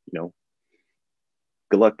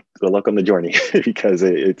good luck on the journey because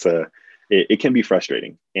it can be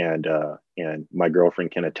frustrating. And my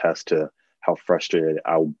girlfriend can attest to how frustrated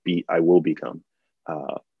I will become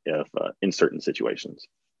if in certain situations.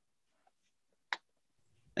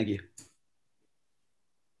 Thank you.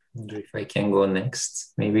 If I can go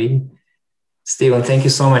next, maybe. Stephen, thank you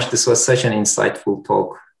so much. This was such an insightful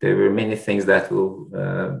talk. There were many things that will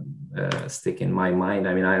stick in my mind.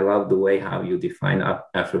 I mean, I love the way how you define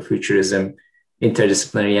Afrofuturism,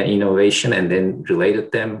 interdisciplinary and innovation, and then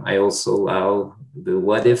related them. I also love the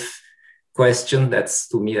what if question. That's,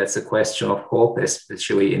 to me, that's a question of hope,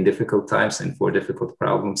 especially in difficult times and for difficult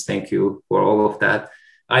problems. Thank you for all of that.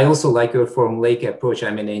 I also like your formulaic approach.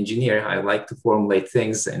 I'm an engineer. I like to formulate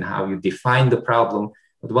things and how you define the problem.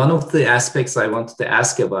 But one of the aspects I wanted to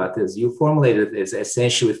ask about is you formulated it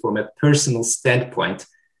essentially from a personal standpoint.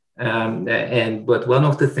 But one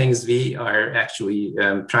of the things we are actually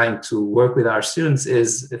trying to work with our students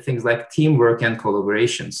is things like teamwork and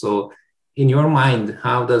collaboration. So in your mind,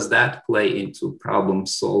 how does that play into problem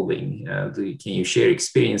solving? Can you share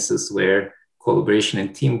experiences where collaboration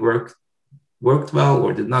and teamwork worked well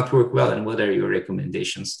or did not work well? And what are your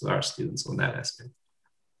recommendations to our students on that aspect?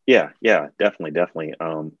 Yeah, definitely.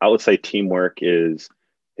 I would say teamwork is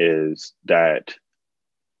that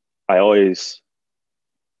I always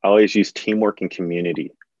use teamwork and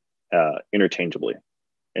community interchangeably.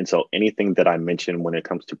 And so anything that I mention when it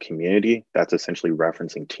comes to community, that's essentially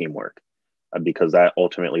referencing teamwork, because that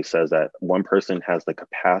ultimately says that one person has the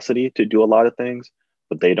capacity to do a lot of things,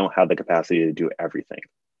 but they don't have the capacity to do everything.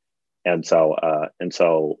 And so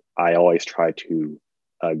I always try to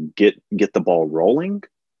get the ball rolling,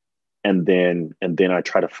 and then I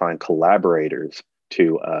try to find collaborators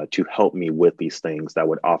to help me with these things that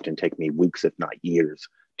would often take me weeks, if not years,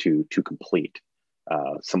 to complete.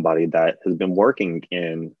 Somebody that has been working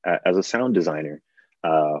as a sound designer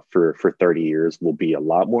for 30 years will be a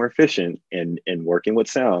lot more efficient in working with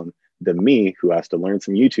sound than me, who has to learn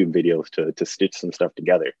some YouTube videos to stitch some stuff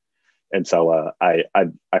together. And so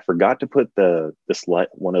I forgot to put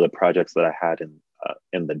one of the projects that I had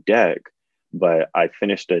in the deck, but I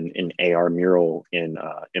finished an AR mural in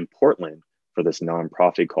Portland for this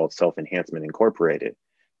nonprofit called Self Enhancement Incorporated.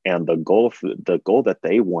 And the goal that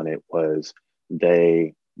they wanted was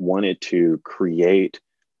they wanted to create.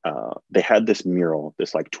 They had this mural,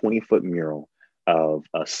 this like 20-foot mural of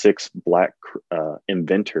 6 Black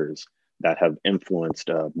inventors that have influenced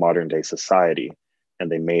modern day society.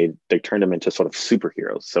 And they turned them into sort of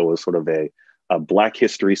superheroes. So it was sort of a Black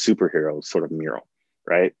history superhero sort of mural,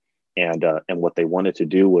 right? And what they wanted to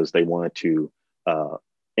do was they wanted to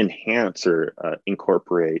enhance or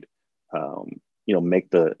incorporate, make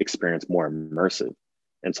the experience more immersive.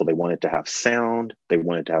 And so they wanted to have sound, they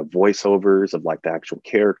wanted to have voiceovers of like the actual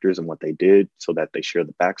characters and what they did so that they share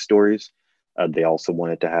the backstories. They also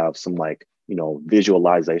wanted to have some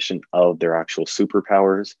visualization of their actual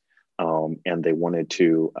superpowers. And they wanted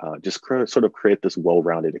to just sort of create this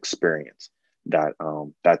well-rounded experience that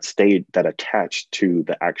attached to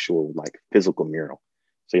the actual like physical mural.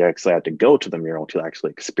 So you actually had to go to the mural to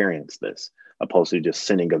actually experience this, opposed to just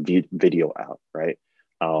sending a video out, right?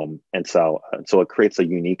 And so it creates a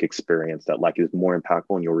unique experience that like is more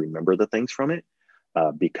impactful, and you'll remember the things from it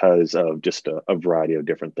because of just a variety of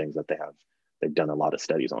different things that they've done a lot of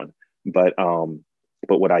studies on. But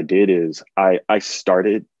what I did is I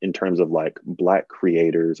started in terms of like Black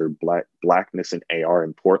creators or Blackness in AR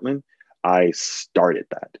in Portland. I started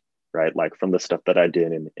that, right? Like from the stuff that I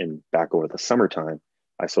did in back over the summertime,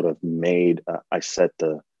 I sort of made, I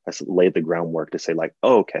laid the groundwork to say like,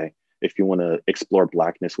 oh, okay, if you want to explore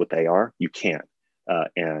Blackness with AR, you can,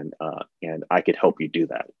 and I could help you do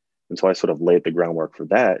that. And so I sort of laid the groundwork for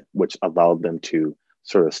that, which allowed them to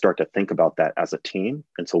sort of start to think about that as a team.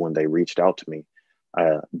 And so when they reached out to me,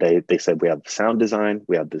 they said, we have sound design,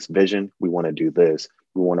 we have this vision, we want to do this,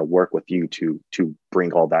 we want to work with you to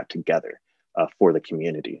bring all that together for the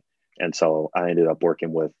community. And so I ended up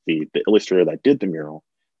working with the illustrator that did the mural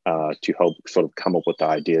to help sort of come up with the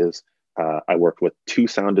ideas. I worked with 2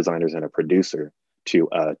 sound designers and a producer to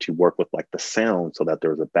work with like the sound, so that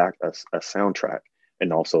there was a soundtrack,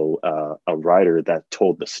 and also a writer that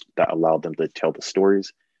allowed them to tell the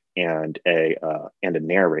stories, and a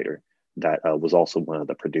narrator that was also one of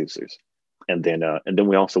the producers. And then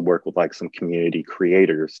we also work with like some community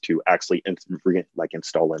creators to actually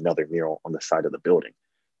install another mural on the side of the building,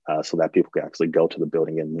 so that people could actually go to the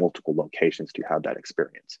building in multiple locations to have that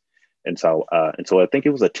experience. And so I think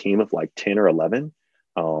it was a team of like 10 or 11.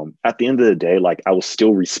 At the end of the day, like I was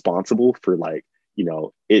still responsible for like,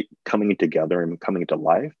 it coming together and coming to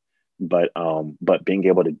life, but being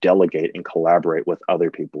able to delegate and collaborate with other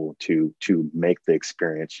people to make the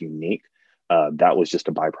experience unique, that was just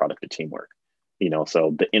a byproduct of teamwork.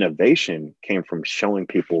 So the innovation came from showing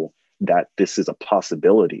people that this is a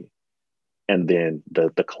possibility, and then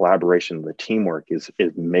the collaboration, the teamwork is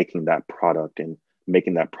making that product and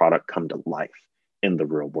making that product come to life in the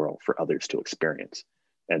real world for others to experience.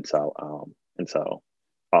 And so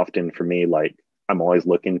often for me, like I'm always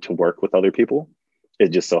looking to work with other people. It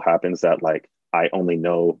just so happens that like I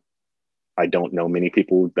don't know many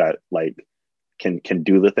people that like can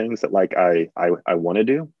do the things that like I want to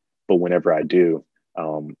do. But whenever I do,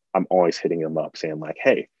 I'm always hitting them up saying like,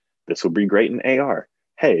 hey, this would be great in AR.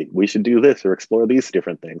 Hey, we should do this or explore these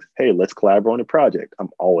different things. Hey, let's collaborate on a project. I'm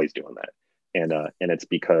always doing that. And it's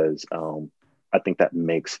because I think that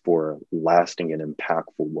makes for lasting and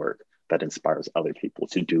impactful work that inspires other people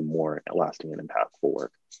to do more lasting and impactful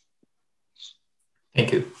work.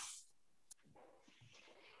 Thank you.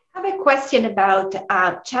 I have a question about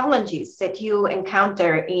challenges that you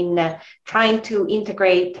encounter in trying to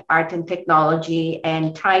integrate art and technology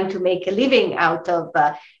and trying to make a living out of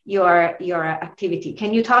your activity.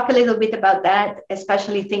 Can you talk a little bit about that,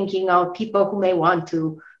 especially thinking of people who may want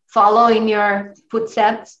to follow in your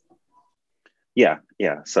footsteps? Yeah.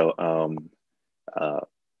 So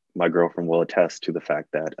my girlfriend will attest to the fact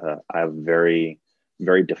that I have very,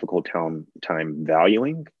 very difficult time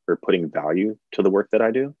valuing or putting value to the work that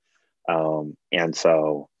I do. And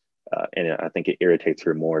I think it irritates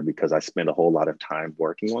her more because I spend a whole lot of time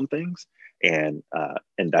working on things, and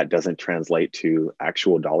that doesn't translate to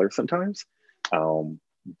actual dollars sometimes.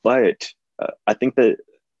 But I think that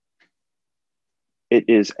it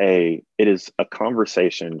is a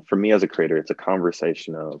conversation for me as a creator. It's a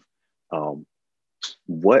conversation of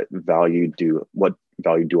what value do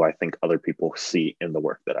I think other people see in the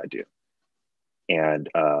work that I do, and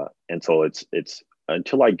so it's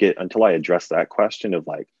until I address that question of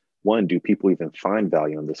like, one, do people even find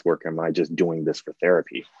value in this work? Am I just doing this for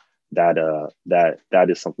therapy? That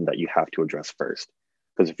is something that you have to address first.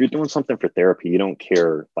 Because if you're doing something for therapy, you don't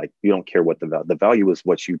care what the value is,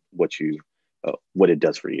 what it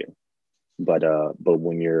does for you. But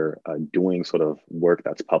when you're doing sort of work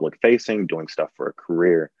that's public facing, doing stuff for a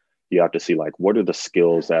career, you have to see like, what are the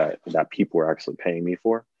skills that people are actually paying me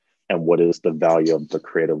for? And what is the value of the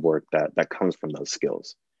creative work that comes from those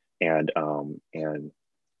skills? And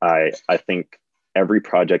I think every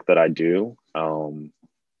project that I do,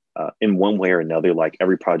 in one way or another, like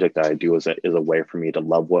every project that I do is a way for me to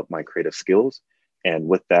level up my creative skills. And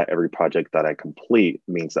with that, every project that I complete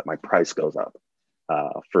means that my price goes up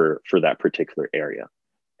for that particular area.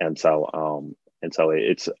 And so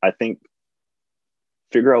it's, I think,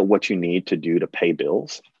 figure out what you need to do to pay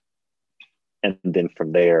bills. And then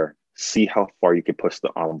from there, see how far you can push the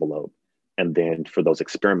envelope. And then for those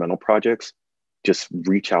experimental projects, just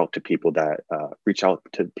reach out to people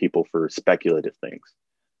for speculative things.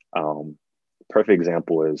 Perfect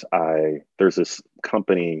example is there's this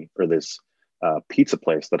company or this pizza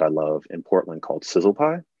place that I love in Portland called Sizzle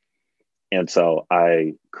Pie. And so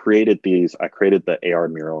I created the AR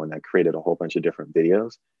mural, and I created a whole bunch of different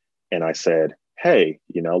videos. And I said, hey,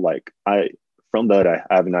 from that, I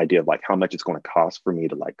have an idea of like how much it's going to cost for me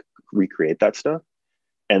to like recreate that stuff.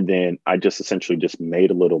 And then I just essentially just made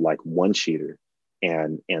a little like one-sheeter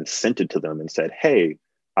and sent it to them and said, hey,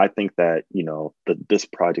 I think that, this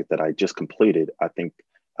project that I just completed, I think,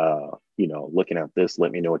 looking at this,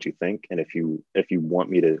 let me know what you think. And if you want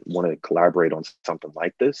to collaborate on something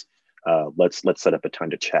like this, let's set up a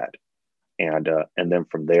time to chat. And then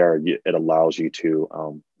from there, it allows you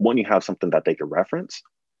to, one, you have something that they can reference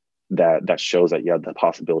that shows that you have the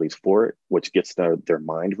possibilities for it, which gets their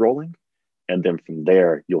mind rolling. And then from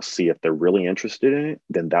there, you'll see if they're really interested in it,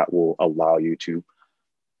 then that will allow you to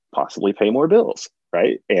possibly pay more bills,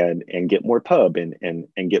 right? And get more pub and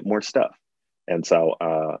get more stuff. And so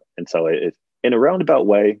it, in a roundabout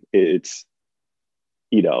way, it's,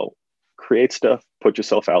 create stuff, put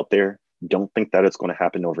yourself out there. Don't think that it's going to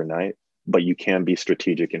happen overnight, but you can be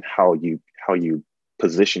strategic in how you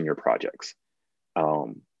position your projects,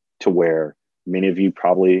 to where many of you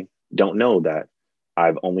probably don't know that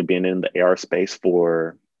I've only been in the AR space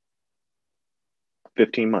for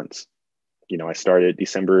 15 months. I started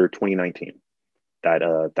December 2019.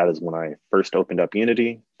 That is when I first opened up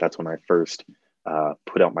Unity. That's when I first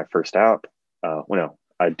put out my first app.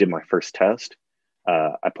 I did my first test.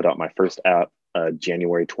 I put out my first app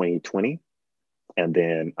January 2020. And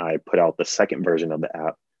then I put out the second version of the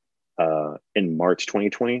app in March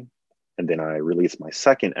 2020. And then I released my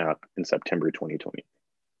second app in September 2020.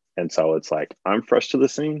 And so it's like, I'm fresh to the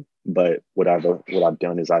scene, but what I've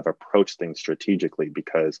done is I've approached things strategically,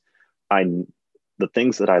 because the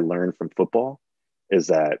things that I learned from football is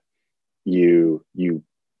that you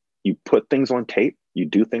put things on tape, you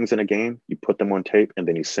do things in a game, you put them on tape, and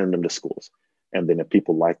then you send them to schools. And then if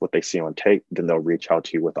people like what they see on tape, then they'll reach out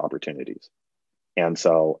to you with opportunities. And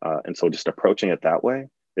so just approaching it that way,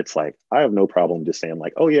 it's like, I have no problem just saying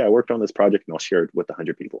like, oh yeah, I worked on this project and I'll share it with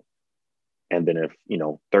 100 people. And then if,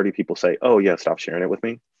 30 people say, oh yeah, stop sharing it with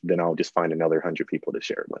me, then I'll just find another 100 people to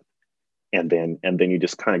share it with. And then you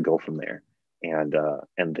just kind of go from there.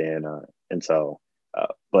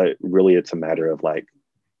 But really it's a matter of like,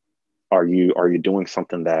 are you doing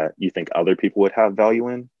something that you think other people would have value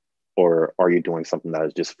in, or are you doing something that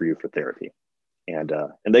is just for you for therapy? And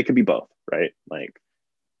they could be both, right? Like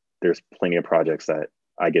there's plenty of projects that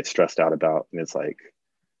I get stressed out about, and it's like,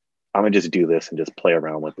 I'm gonna just do this and just play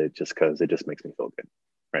around with it just because it just makes me feel good,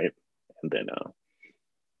 right? And then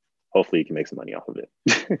hopefully you can make some money off of it.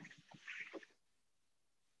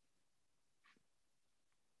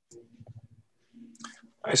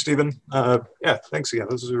 Hi, Stephen. Yeah, thanks again.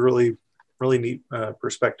 This is a really, really neat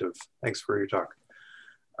perspective. Thanks for your talk.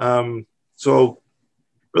 So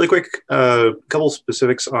really quick, a couple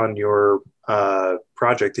specifics on your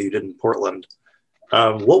project that you did in Portland.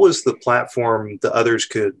 What was the platform that others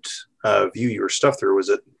could view your stuff through? Was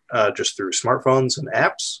it just through smartphones and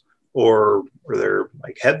apps, or were there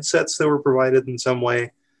like headsets that were provided in some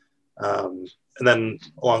way? And then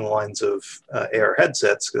along the lines of AR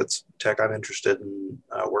headsets, that's tech I'm interested in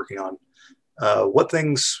working on. What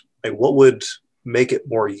would make it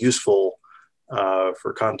more useful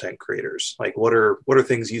for content creators? Like what are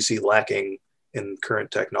things you see lacking in current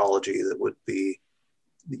technology that would be,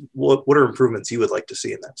 what are improvements you would like to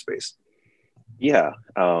see in that space? Yeah.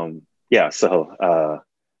 So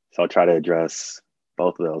I'll try to address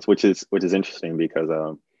both of those, which is interesting because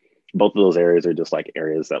both of those areas are just like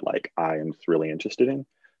areas that like I am really interested in.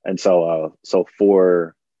 And so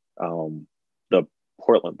for the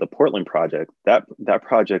Portland project, that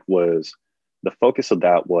project was, the focus of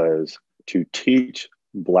that was to teach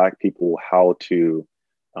Black people how to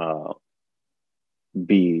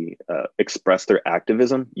express their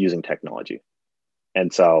activism using technology.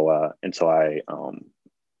 And so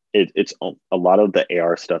it's a lot of the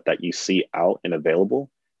AR stuff that you see out and available,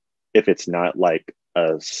 if it's not like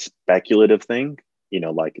a speculative thing,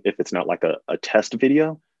 like if it's not like a test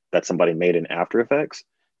video that somebody made in After Effects,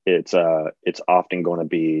 it's often going to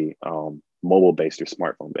be mobile based or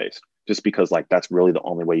smartphone based, just because like that's really the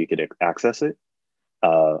only way you could access it.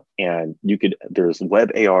 And there's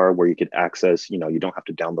web AR where you could access, you don't have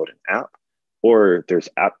to download an app, or there's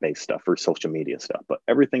app based stuff for social media stuff, but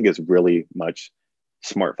everything is really much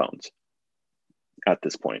smartphones at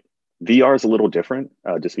this point. VR is a little different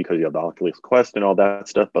just because you have the Oculus Quest and all that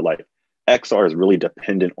stuff, but like XR is really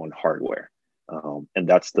dependent on hardware, and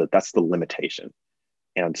that's the limitation.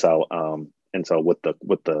 And so with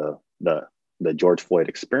the George Floyd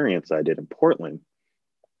experience I did in Portland,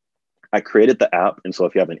 I created the app, and so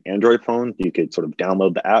if you have an Android phone, you could sort of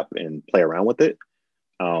download the app and play around with it.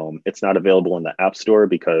 It's not available in the App Store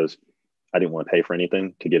because I didn't want to pay for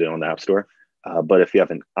anything to get it on the App Store. But if you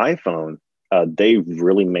have an iPhone, they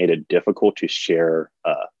really made it difficult to share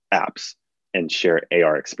apps and share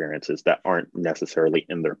AR experiences that aren't necessarily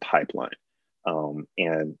in their pipeline.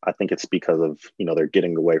 And I think it's because of, they're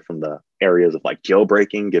getting away from the areas of like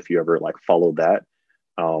jailbreaking, if you ever like follow that,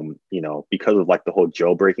 because of like the whole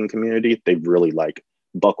jailbreaking community, they've really like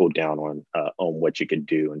buckled down on what you could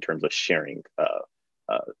do in terms of sharing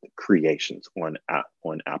creations on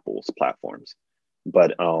Apple's platforms.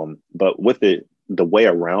 But with it, the way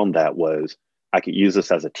around that was I could use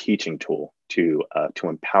this as a teaching tool to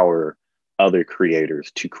empower other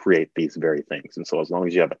creators to create these very things. And so as long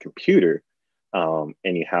as you have a computer and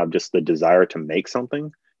you have just the desire to make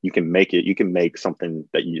something, you can make something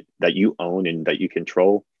that you own and that you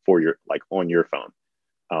control for your, like on your phone.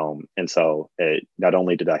 And so not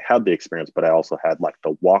only did I have the experience, but I also had like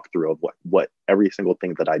the walkthrough of what every single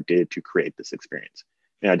thing that I did to create this experience.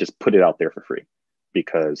 And I just put it out there for free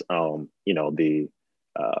because,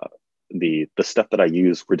 the stuff that I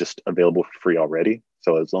use were just available for free already.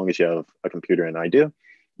 So as long as you have a computer and an idea,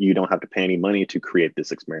 you don't have to pay any money to create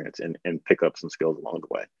this experience and pick up some skills along the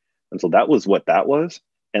way. And so that was what that was.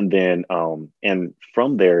 And then, and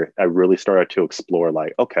from there, I really started to explore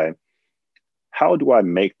like, okay, how do I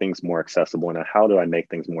make things more accessible and how do I make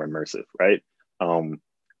things more immersive, right?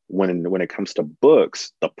 When it comes to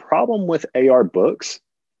books, the problem with AR books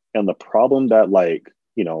and the problem that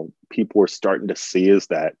people are starting to see is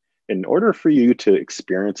that in order for you to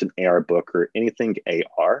experience an AR book or anything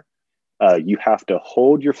AR, you have to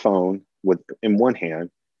hold your phone in one hand,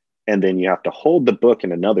 and then you have to hold the book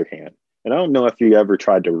in another hand. And I don't know if you ever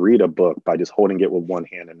tried to read a book by just holding it with one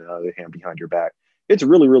hand and another hand behind your back. It's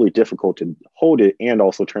really, really difficult to hold it and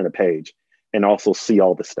also turn a page and also see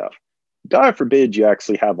all the stuff. God forbid you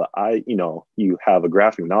actually have you have a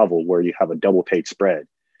graphic novel where you have a double page spread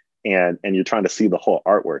and you're trying to see the whole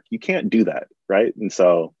artwork. You can't do that, right? And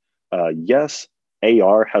so yes,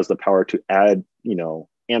 AR has the power to add,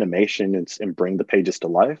 animation and bring the pages to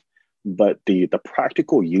life, but the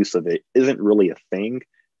practical use of it isn't really a thing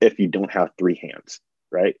if you don't have three hands,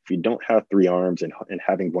 right? If you don't have three arms and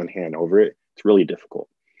having one hand over it, it's really difficult.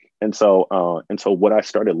 And so what I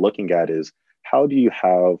started looking at is how do you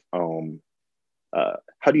have an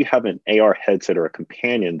AR headset or a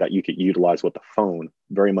companion that you could utilize with a phone,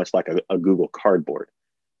 very much like a Google Cardboard,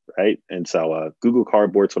 right? And so Google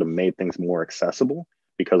Cardboard sort of made things more accessible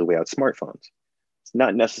because we had smartphones. It's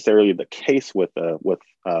not necessarily the case with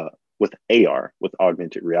AR, with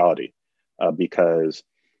augmented reality, because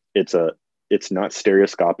it's not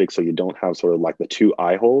stereoscopic, so you don't have sort of like the two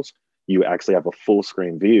eye holes. You actually have a full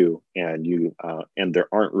screen view, and there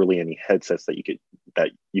aren't really any headsets that you could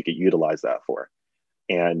utilize that for.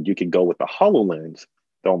 And you could go with the HoloLens.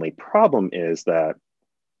 The only problem is that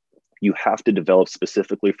you have to develop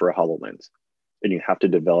specifically for a HoloLens, and you have to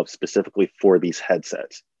develop specifically for these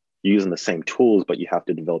headsets. You're using the same tools, but you have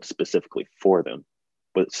to develop specifically for them.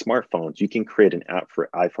 With smartphones, you can create an app for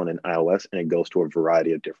iPhone and iOS, and it goes to a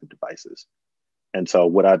variety of different devices. And so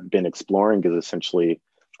what I've been exploring is essentially,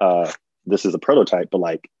 this is a prototype, but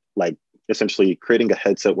like essentially creating a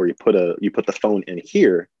headset where you put the phone in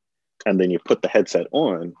here, and then you put the headset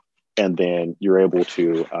on, and then you're able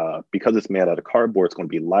to, because it's made out of cardboard, it's going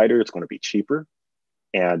to be lighter, it's going to be cheaper.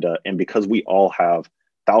 And because we all have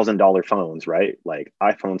 $1,000 phones, right? Like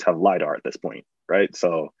iPhones have LiDAR at this point, right?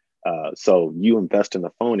 So you invest in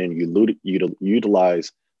the phone and you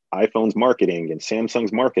utilize iPhone's marketing and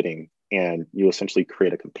Samsung's marketing, and you essentially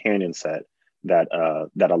create a companion set that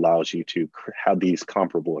allows you to have these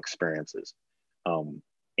comparable experiences.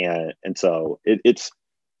 And so it's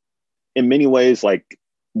in many ways, like,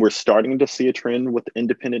 we're starting to see a trend with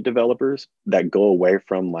independent developers that go away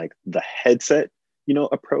from like the headset,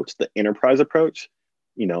 approach, the enterprise approach,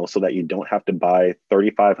 so that you don't have to buy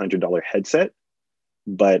 $3,500 headset.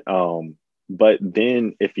 But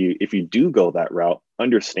then if you do go that route,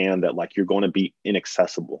 understand that like you're going to be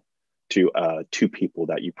inaccessible to people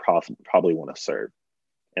that you probably want to serve.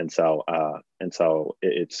 And so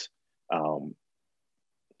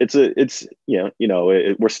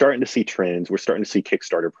we're starting to see trends. We're starting to see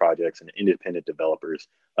Kickstarter projects and independent developers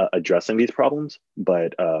addressing these problems.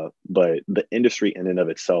 But the industry in and of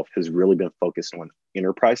itself has really been focused on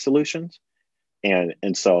enterprise solutions.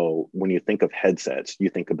 And so when you think of headsets, you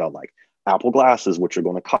think about like Apple glasses, which are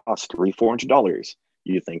going to cost $300-$400.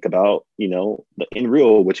 You think about, the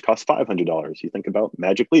Unreal, which costs $500. You think about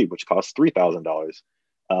Magic Leap, which costs $3,000.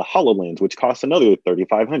 HoloLens, which costs another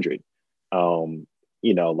 $3,500.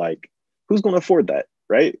 Like, who's going to afford that,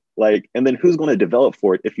 right? Like, and then who's going to develop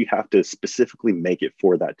for it if you have to specifically make it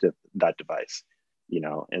for that device,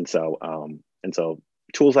 And so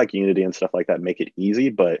tools like Unity and stuff like that make it easy,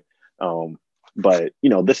 but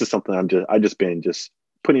this is something I've just been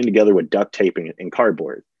putting together with duct tape and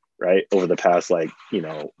cardboard, right, over the past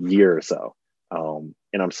year or so, and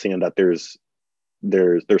I'm seeing that there's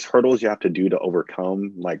hurdles you have to do to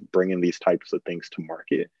overcome, like bringing these types of things to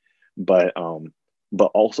market, but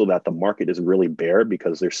also that the market is really bare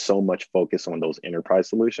because there's so much focus on those enterprise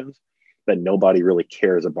solutions that nobody really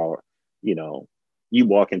cares about. You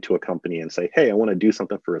walk into a company and say, hey, I want to do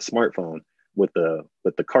something for a smartphone with the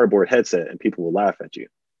cardboard headset, and people will laugh at you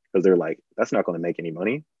because they're like, that's not going to make any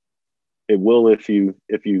money. It will if you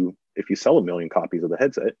sell 1 million copies of the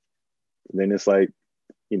headset, then it's like,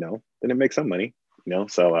 then it makes some money,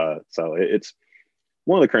 so it's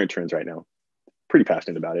one of the current trends right now. Pretty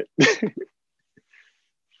passionate about it.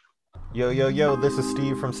 Yo, this is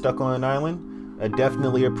Steve from Stuck on an Island. I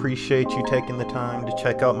definitely appreciate you taking the time to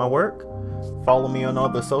check out my work. Follow me on all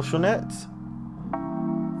the social nets.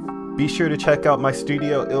 Be sure to check out my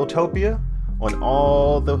studio, Iltopia, on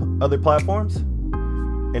all the other platforms.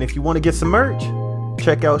 And if you want to get some merch,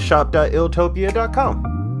 check out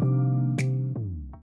shop.iltopia.com.